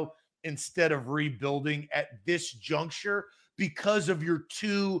scenario instead of rebuilding at this juncture because of your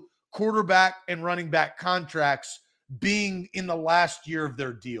two quarterback and running back contracts being in the last year of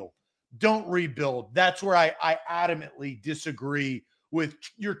their deal. Don't rebuild. That's where I adamantly disagree with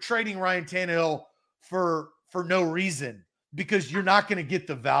you're trading Ryan Tannehill for no reason, because you're not going to get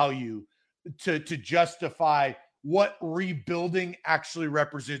the value to justify what rebuilding actually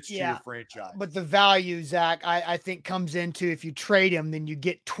represents to your franchise. But the value, Zach, I think comes into, if you trade him, then you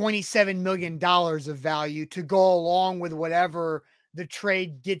get $27 million of value to go along with whatever the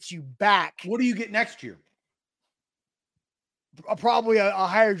trade gets you back. What do you get next year? Probably a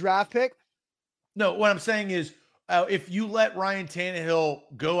higher draft pick. No, what I'm saying is if you let Ryan Tannehill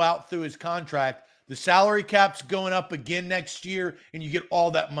go out through his contract, the salary cap's going up again next year, and you get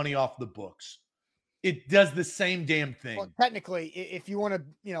all that money off the books. It does the same damn thing. Well, technically, if you want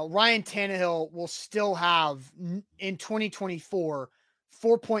to, Ryan Tannehill will still have in 2024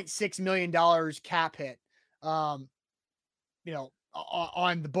 $4.6 million cap hit, on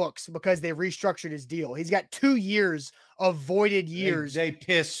the books because they restructured his deal. He's got 2 years of voided years. They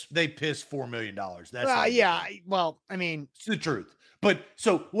piss $4 million. That's well, I mean, it's the truth. But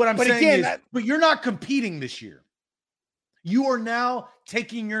so what I'm saying is, but you're not competing this year. You are now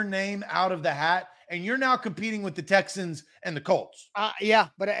taking your name out of the hat, and you're now competing with the Texans and the Colts.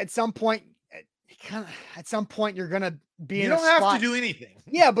 But at some point, you're gonna be. You don't have to do anything.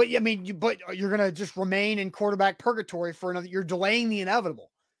 Yeah, but I mean, you're gonna just remain in quarterback purgatory for another. You're delaying the inevitable,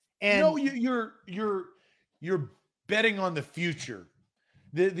 and you're betting on the future.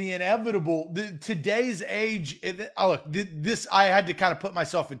 The inevitable, today's age. This I had to kind of put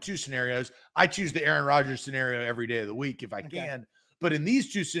myself in two scenarios. I choose the Aaron Rodgers scenario every day of the week if I can. But in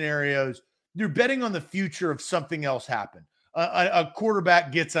these two scenarios, you're betting on the future of something else happen. A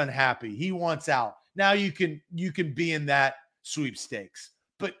quarterback gets unhappy. He wants out. Now you can be in that sweepstakes.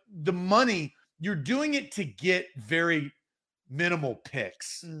 But the money, you're doing it to get very minimal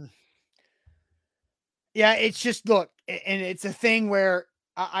picks. Yeah, it's just, look, and it's a thing where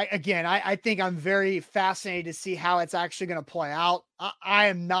I think I'm very fascinated to see how it's actually going to play out. I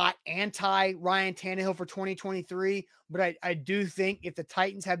am not anti Ryan Tannehill for 2023, but I do think if the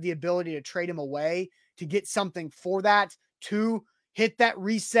Titans have the ability to trade him away to get something for that, to hit that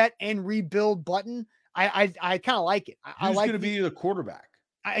reset and rebuild button, I kind of like it. Who's going to be the quarterback?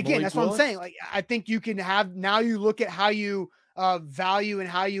 Again, that's what I'm saying. Like, I think you can have, now you look at how you value and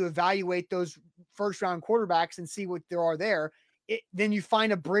how you evaluate those first round quarterbacks and see what there are there. Then you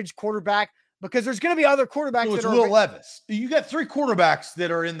find a bridge quarterback, because there's going to be other quarterbacks. So it's Will Levis. You got three quarterbacks that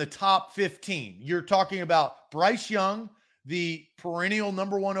are in the top 15. You're talking about Bryce Young, the perennial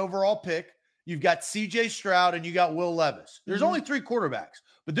number 1 overall pick. You've got CJ Stroud, and you got Will Levis. There's only 3 quarterbacks,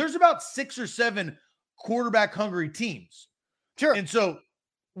 but there's about 6 or 7 quarterback hungry teams. Sure. And so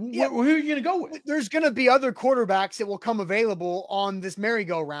who are you going to go with? There's going to be other quarterbacks that will come available on this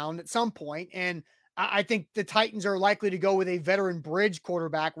merry-go-round at some point. And I think the Titans are likely to go with a veteran bridge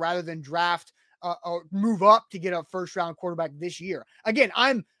quarterback rather than draft or move up to get a first-round quarterback this year. Again,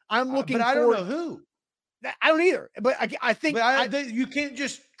 I'm looking. But I don't know who. I don't either. But I think you can't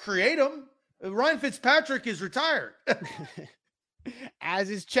just create them. Ryan Fitzpatrick is retired, as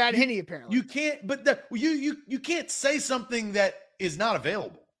is Chad Henne. Apparently, you can't. But you can't say something that is not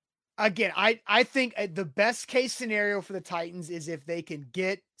available. Again, I think the best case scenario for the Titans is if they can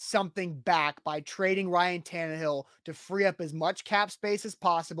get something back by trading Ryan Tannehill to free up as much cap space as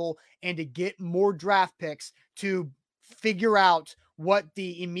possible and to get more draft picks to figure out what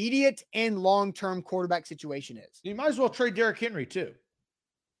the immediate and long-term quarterback situation is. You might as well trade Derrick Henry too.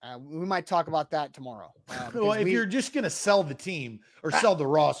 We might talk about that tomorrow. Well, if you're just going to sell the team or sell the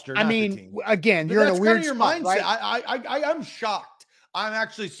roster, I mean, the team. Again, but you're in a weird your spot, mindset. right? I'm shocked. I'm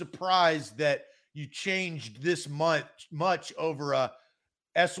actually surprised that you changed this much over a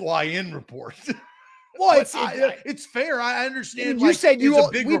SYN report. Well, it's fair. I understand. You said it's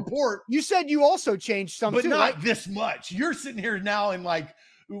a big report. You said you also changed something, but not right? this much. You're sitting here now and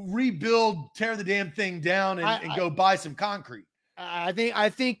rebuild, tear the damn thing down, and go buy some concrete. I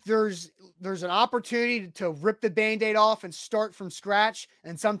think there's an opportunity to rip the Band-Aid off and start from scratch,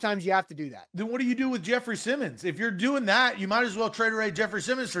 and sometimes you have to do that. Then what do you do with Jeffrey Simmons? If you're doing that, you might as well trade away Jeffrey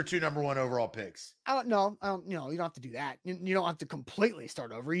Simmons for 2 number 1 overall picks. I don't know. You don't have to do that. You don't have to completely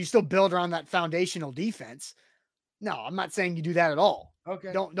start over. You still build around that foundational defense. No, I'm not saying you do that at all.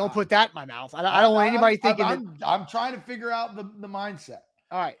 Okay. Don't put that in my mouth. I don't want anybody thinking I'm trying to figure out the mindset.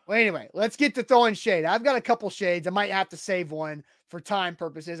 All right. Well, anyway, let's get to throwing shade. I've got a couple shades. I might have to save one for time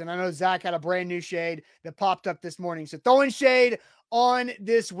purposes. And I know Zach had a brand new shade that popped up this morning. So throwing shade on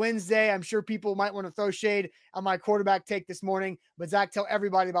this Wednesday. I'm sure people might want to throw shade on my quarterback take this morning. But Zach, tell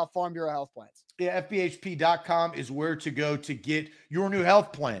everybody about Farm Bureau Health Plans. Yeah, FBHP.com is where to go to get your new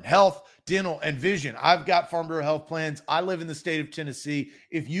health plan, health, dental, and vision. I've got Farm Bureau Health Plans. I live in the state of Tennessee.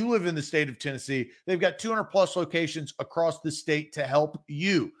 If you live in the state of Tennessee, they've got 200 plus locations across the state to help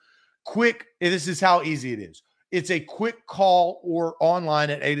you. Quick, this is how easy it is. It's a quick call or online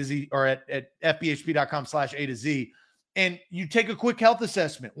at A to Z or at FBHP.com/A to Z. And you take a quick health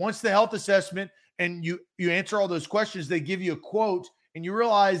assessment. Once the health assessment and you answer all those questions, they give you a quote. And you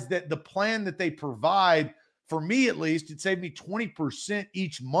realize that the plan that they provide, for me at least, it saved me 20%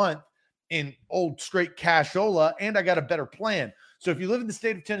 each month in old straight cashola, and I got a better plan. So if you live in the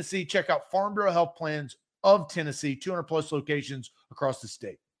state of Tennessee, check out Farm Bureau Health Plans of Tennessee, 200 plus locations across the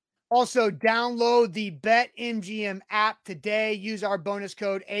state. Also, download the BetMGM app today. Use our bonus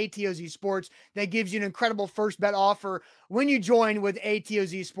code ATOZ Sports. That gives you an incredible first bet offer when you join with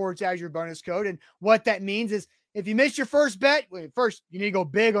ATOZ Sports as your bonus code. And what that means is, if you miss your first bet, first, you need to go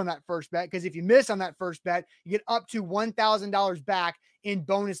big on that first bet, because if you miss on that first bet, you get up to $1,000 back in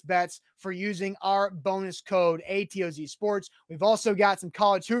bonus bets for using our bonus code ATOZ Sports. We've also got some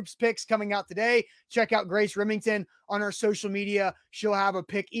college hoops picks coming out today. Check out Grace Remington on our social media. She'll have a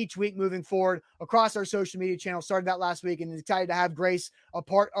pick each week moving forward across our social media channel. Started that last week, and excited to have Grace a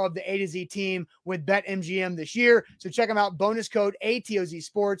part of the A to Z team with BetMGM this year. So check them out, bonus code ATOZ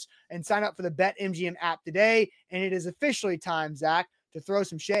Sports, and sign up for the BetMGM app today. And it is officially time, Zach, to throw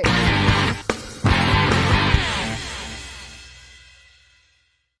some shade.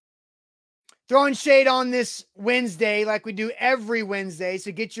 Throwing shade on this Wednesday like we do every Wednesday.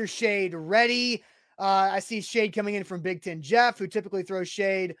 So get your shade ready. I see shade coming in from Big Ten Jeff, who typically throws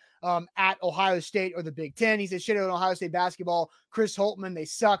shade at Ohio State or the Big Ten. He says shade on Ohio State basketball. Chris Holtman, they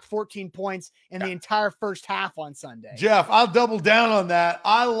suck, 14 points in the entire first half on Sunday. Jeff, I'll double down on that.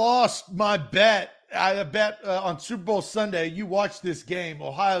 I lost my bet. I bet on Super Bowl Sunday. You watched this game.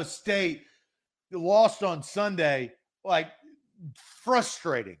 Ohio State lost on Sunday. Like,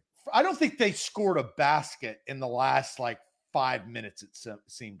 frustrating. I don't think they scored a basket in the last 5 minutes. It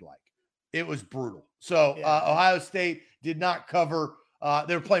seemed like it was brutal. So Ohio State did not cover.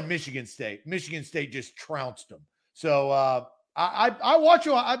 They were playing Michigan State. Michigan State just trounced them. So I watch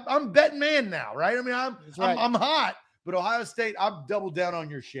you. I'm betting man now, right? I mean, I'm hot, but Ohio State, I'm double down on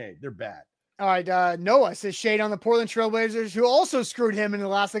your shade. They're bad. All right, Noah says shade on the Portland Trailblazers, who also screwed him in the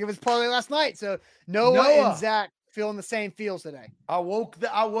last leg of his parlay last night. So Noah and Zach feeling the same feels today. I woke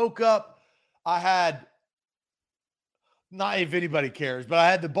up. I had, not if anybody cares, but I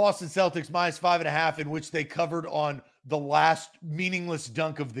had the Boston Celtics -5.5, in which they covered on the last meaningless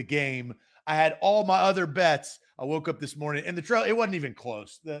dunk of the game. I had all my other bets. I woke up this morning, and it wasn't even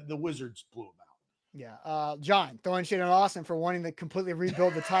close. The Wizards blew them out. Yeah. John, throwing shade on Austin for wanting to completely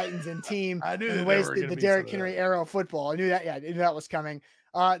rebuild the Titans and team. I knew in the Derrick Henry era of football. I knew that. Yeah, I knew that was coming.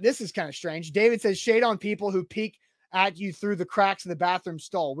 This is kind of strange. David says shade on people who peek at you through the cracks of the bathroom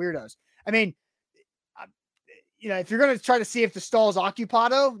stall. Weirdos. I mean, if you're going to try to see if the stall is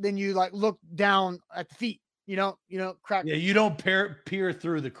occupado, then you look down at the feet, crack. Yeah. You don't peer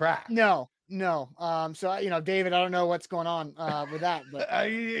through the crack. No. So, David, I don't know what's going on with that,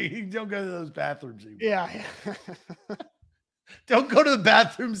 but you don't go to those bathrooms anymore. Yeah. Don't go to the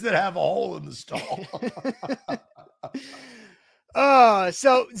bathrooms that have a hole in the stall.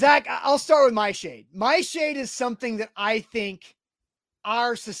 So Zach, I'll start with my shade. My shade is something that I think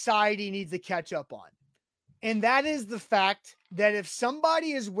our society needs to catch up on. And that is the fact that if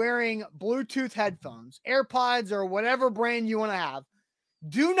somebody is wearing Bluetooth headphones, AirPods, or whatever brand you want to have,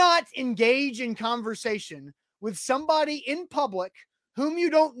 do not engage in conversation with somebody in public whom you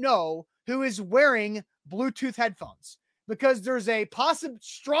don't know who is wearing Bluetooth headphones, because there's a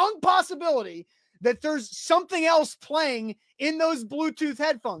strong possibility that there's something else playing in those Bluetooth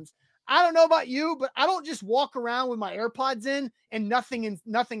headphones. I don't know about you, but I don't just walk around with my AirPods in and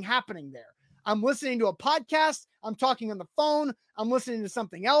nothing happening there. I'm listening to a podcast. I'm talking on the phone. I'm listening to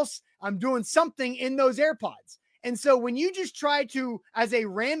something else. I'm doing something in those AirPods. And so when you just try to, as a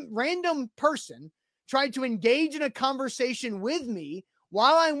random person, tried to engage in a conversation with me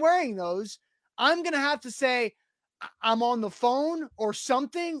while I'm wearing those, I'm going to have to say I'm on the phone or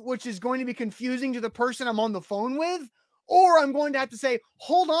something, which is going to be confusing to the person I'm on the phone with. Or I'm going to have to say,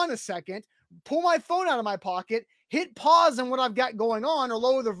 hold on a second, pull my phone out of my pocket, hit pause on what I've got going on or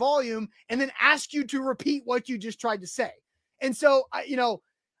lower the volume, and then ask you to repeat what you just tried to say. And so,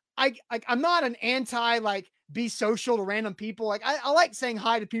 I'm not an anti, like, be social to random people. Like, I like saying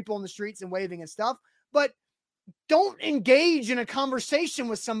hi to people on the streets and waving and stuff, but don't engage in a conversation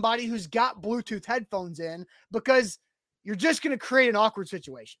with somebody who's got Bluetooth headphones in, because you're just going to create an awkward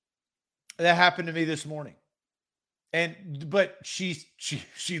situation. That happened to me this morning. But she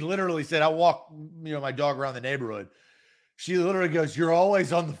literally said, I walk, my dog around the neighborhood. She literally goes, "You're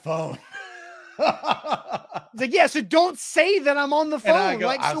always on the phone." It's like, yeah, so don't say that I'm on the phone.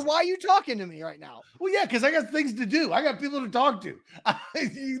 Go, so why are you talking to me right now? Well, yeah, because I got things to do. I got people to talk to.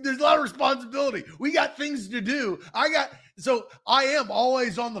 There's a lot of responsibility. We got things to do. So I am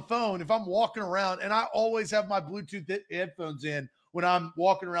always on the phone if I'm walking around, and I always have my Bluetooth headphones in when I'm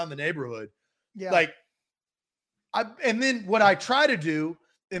walking around the neighborhood. Yeah. And then what I try to do,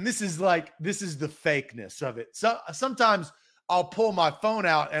 and this is the fakeness of it. So sometimes I'll pull my phone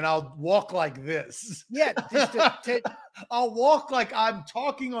out and I'll walk like this. Yeah. I'll walk like I'm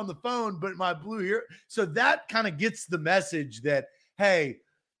talking on the phone, but my blue ear. So that kind of gets the message that, hey,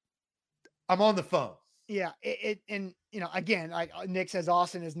 I'm on the phone. Yeah. Again, like Nick says,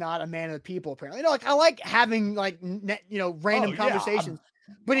 Austin is not a man of the people, apparently. I like having random conversations.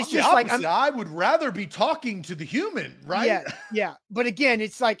 But it's just like, I would rather be talking to the human, right? Yeah. Yeah. But again,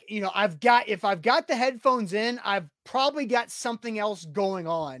 it's like, if I've got the headphones in, I've probably got something else going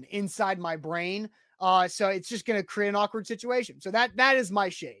on inside my brain. So it's just going to create an awkward situation. So that is my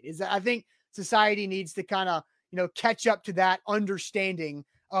shade, is that I think society needs to kind of, catch up to that understanding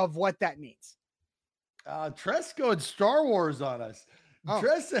of what that means. Tress going Star Wars on us. Oh.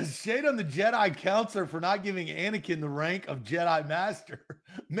 Tress says, shade on the Jedi counselor for not giving Anakin the rank of Jedi Master.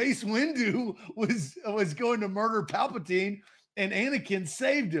 Mace Windu was going to murder Palpatine, and Anakin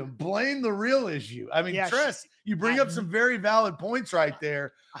saved him. Blame the real issue. I mean, Tress, you bring up some very valid points right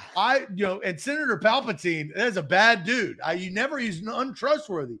there. And Senator Palpatine, that's a bad dude. He's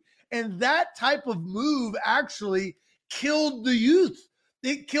untrustworthy. And that type of move actually killed the youth.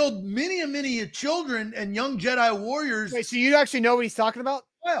 It killed many children and young Jedi warriors. Wait, so you actually know what he's talking about?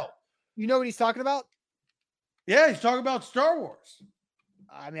 Well, you know what he's talking about? Yeah, he's talking about Star Wars.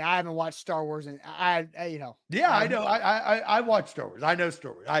 I mean, I haven't watched Star Wars, and I know. Yeah, I know. I watched Star Wars. I know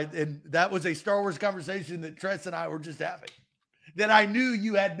Star Wars. And that was a Star Wars conversation that Tress and I were just having, that I knew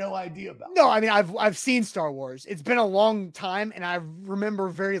you had no idea about. No, I mean, I've seen Star Wars. It's been a long time, and I remember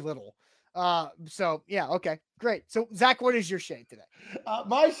very little. So yeah, okay, great. So Zach, what is your shade today?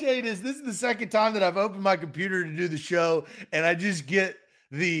 My shade is, this is the second time that I've opened my computer to do the show, and I just get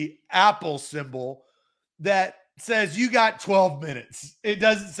the Apple symbol that says you got 12 minutes. It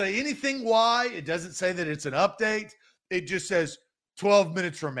doesn't say anything why. It doesn't say that it's an update. It just says 12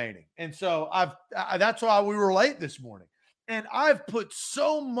 minutes remaining. And so that's why we were late this morning. And I've put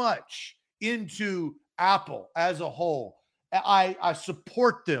so much into Apple as a whole. I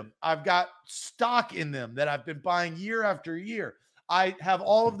support them. I've got stock in them that I've been buying year after year. I have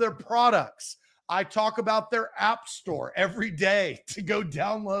all of their products. I talk about their app store every day to go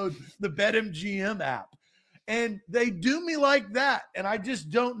download the BetMGM app. And they do me like that. And I just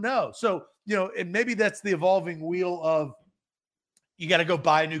don't know. So, and maybe that's the evolving wheel of, you got to go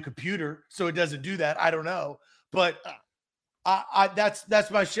buy a new computer so it doesn't do that. I don't know. But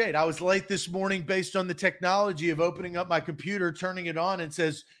that's my shade. I was late this morning based on the technology of opening up my computer, turning it on, and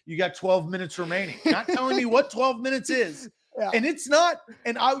says, you got 12 minutes remaining. Not telling me what 12 minutes is. Yeah. And it's not,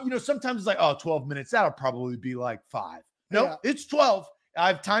 and sometimes it's like, 12 minutes, that'll probably be like 5. No, It's 12.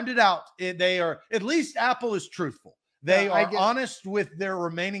 I've timed it out. They are, at least Apple is truthful. They are honest with their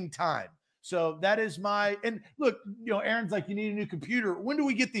remaining time. So that is and look, Aaron's like, you need a new computer. When do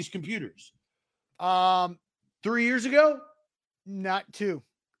we get these computers? 3 years ago? Not 2.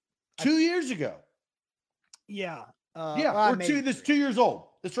 2 years ago. Yeah. This is 2 years old.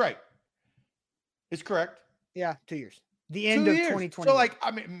 That's right. It's correct. Yeah, 2 years. The end of 2020. So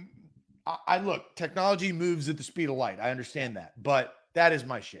I look, technology moves at the speed of light. I understand that, but that is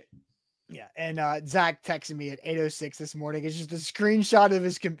my shit. Yeah. And Zach texted me at 8:06 this morning. It's just a screenshot of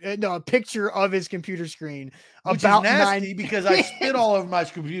a picture of his computer screen. Which about is nasty because I spit all over my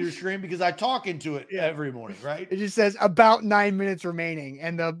computer screen because I talk into it every morning, right? It just says about 9 minutes remaining.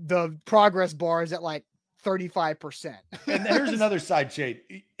 And the progress bar is at like 35%. And here's another side shade.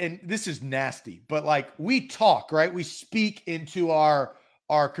 And this is nasty, but like we talk, right? We speak into our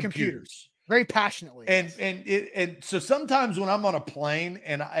computers. very passionately. And so sometimes when I'm on a plane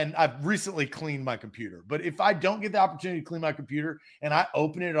and I've recently cleaned my computer, but if I don't get the opportunity to clean my computer and I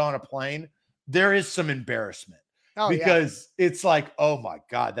open it on a plane, there is some embarrassment because it's like, oh my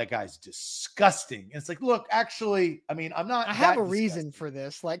God, that guy's disgusting. And it's like, look, actually, I mean, I have a reason for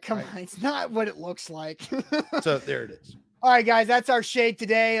this. Like, come on, it's not what it looks like. So there it is. All right, guys, that's our shade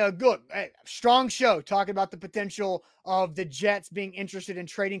today. A good, strong show talking about the potential of the Jets being interested in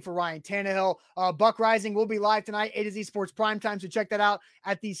trading for Ryan Tannehill. Buck Rising will be live tonight, A to Z Sports Primetime, so check that out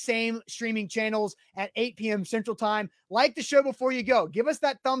at the same streaming channels at 8 p.m. Central Time. Like the show before you go. Give us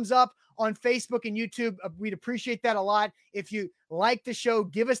that thumbs up on Facebook and YouTube. We'd appreciate that a lot. If you like the show,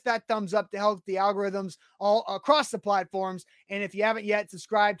 give us that thumbs up to help the algorithms all across the platforms. And if you haven't yet,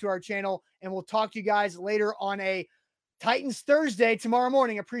 subscribe to our channel, and we'll talk to you guys later on a Titans Thursday tomorrow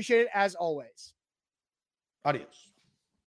morning. Appreciate it as always. Adios.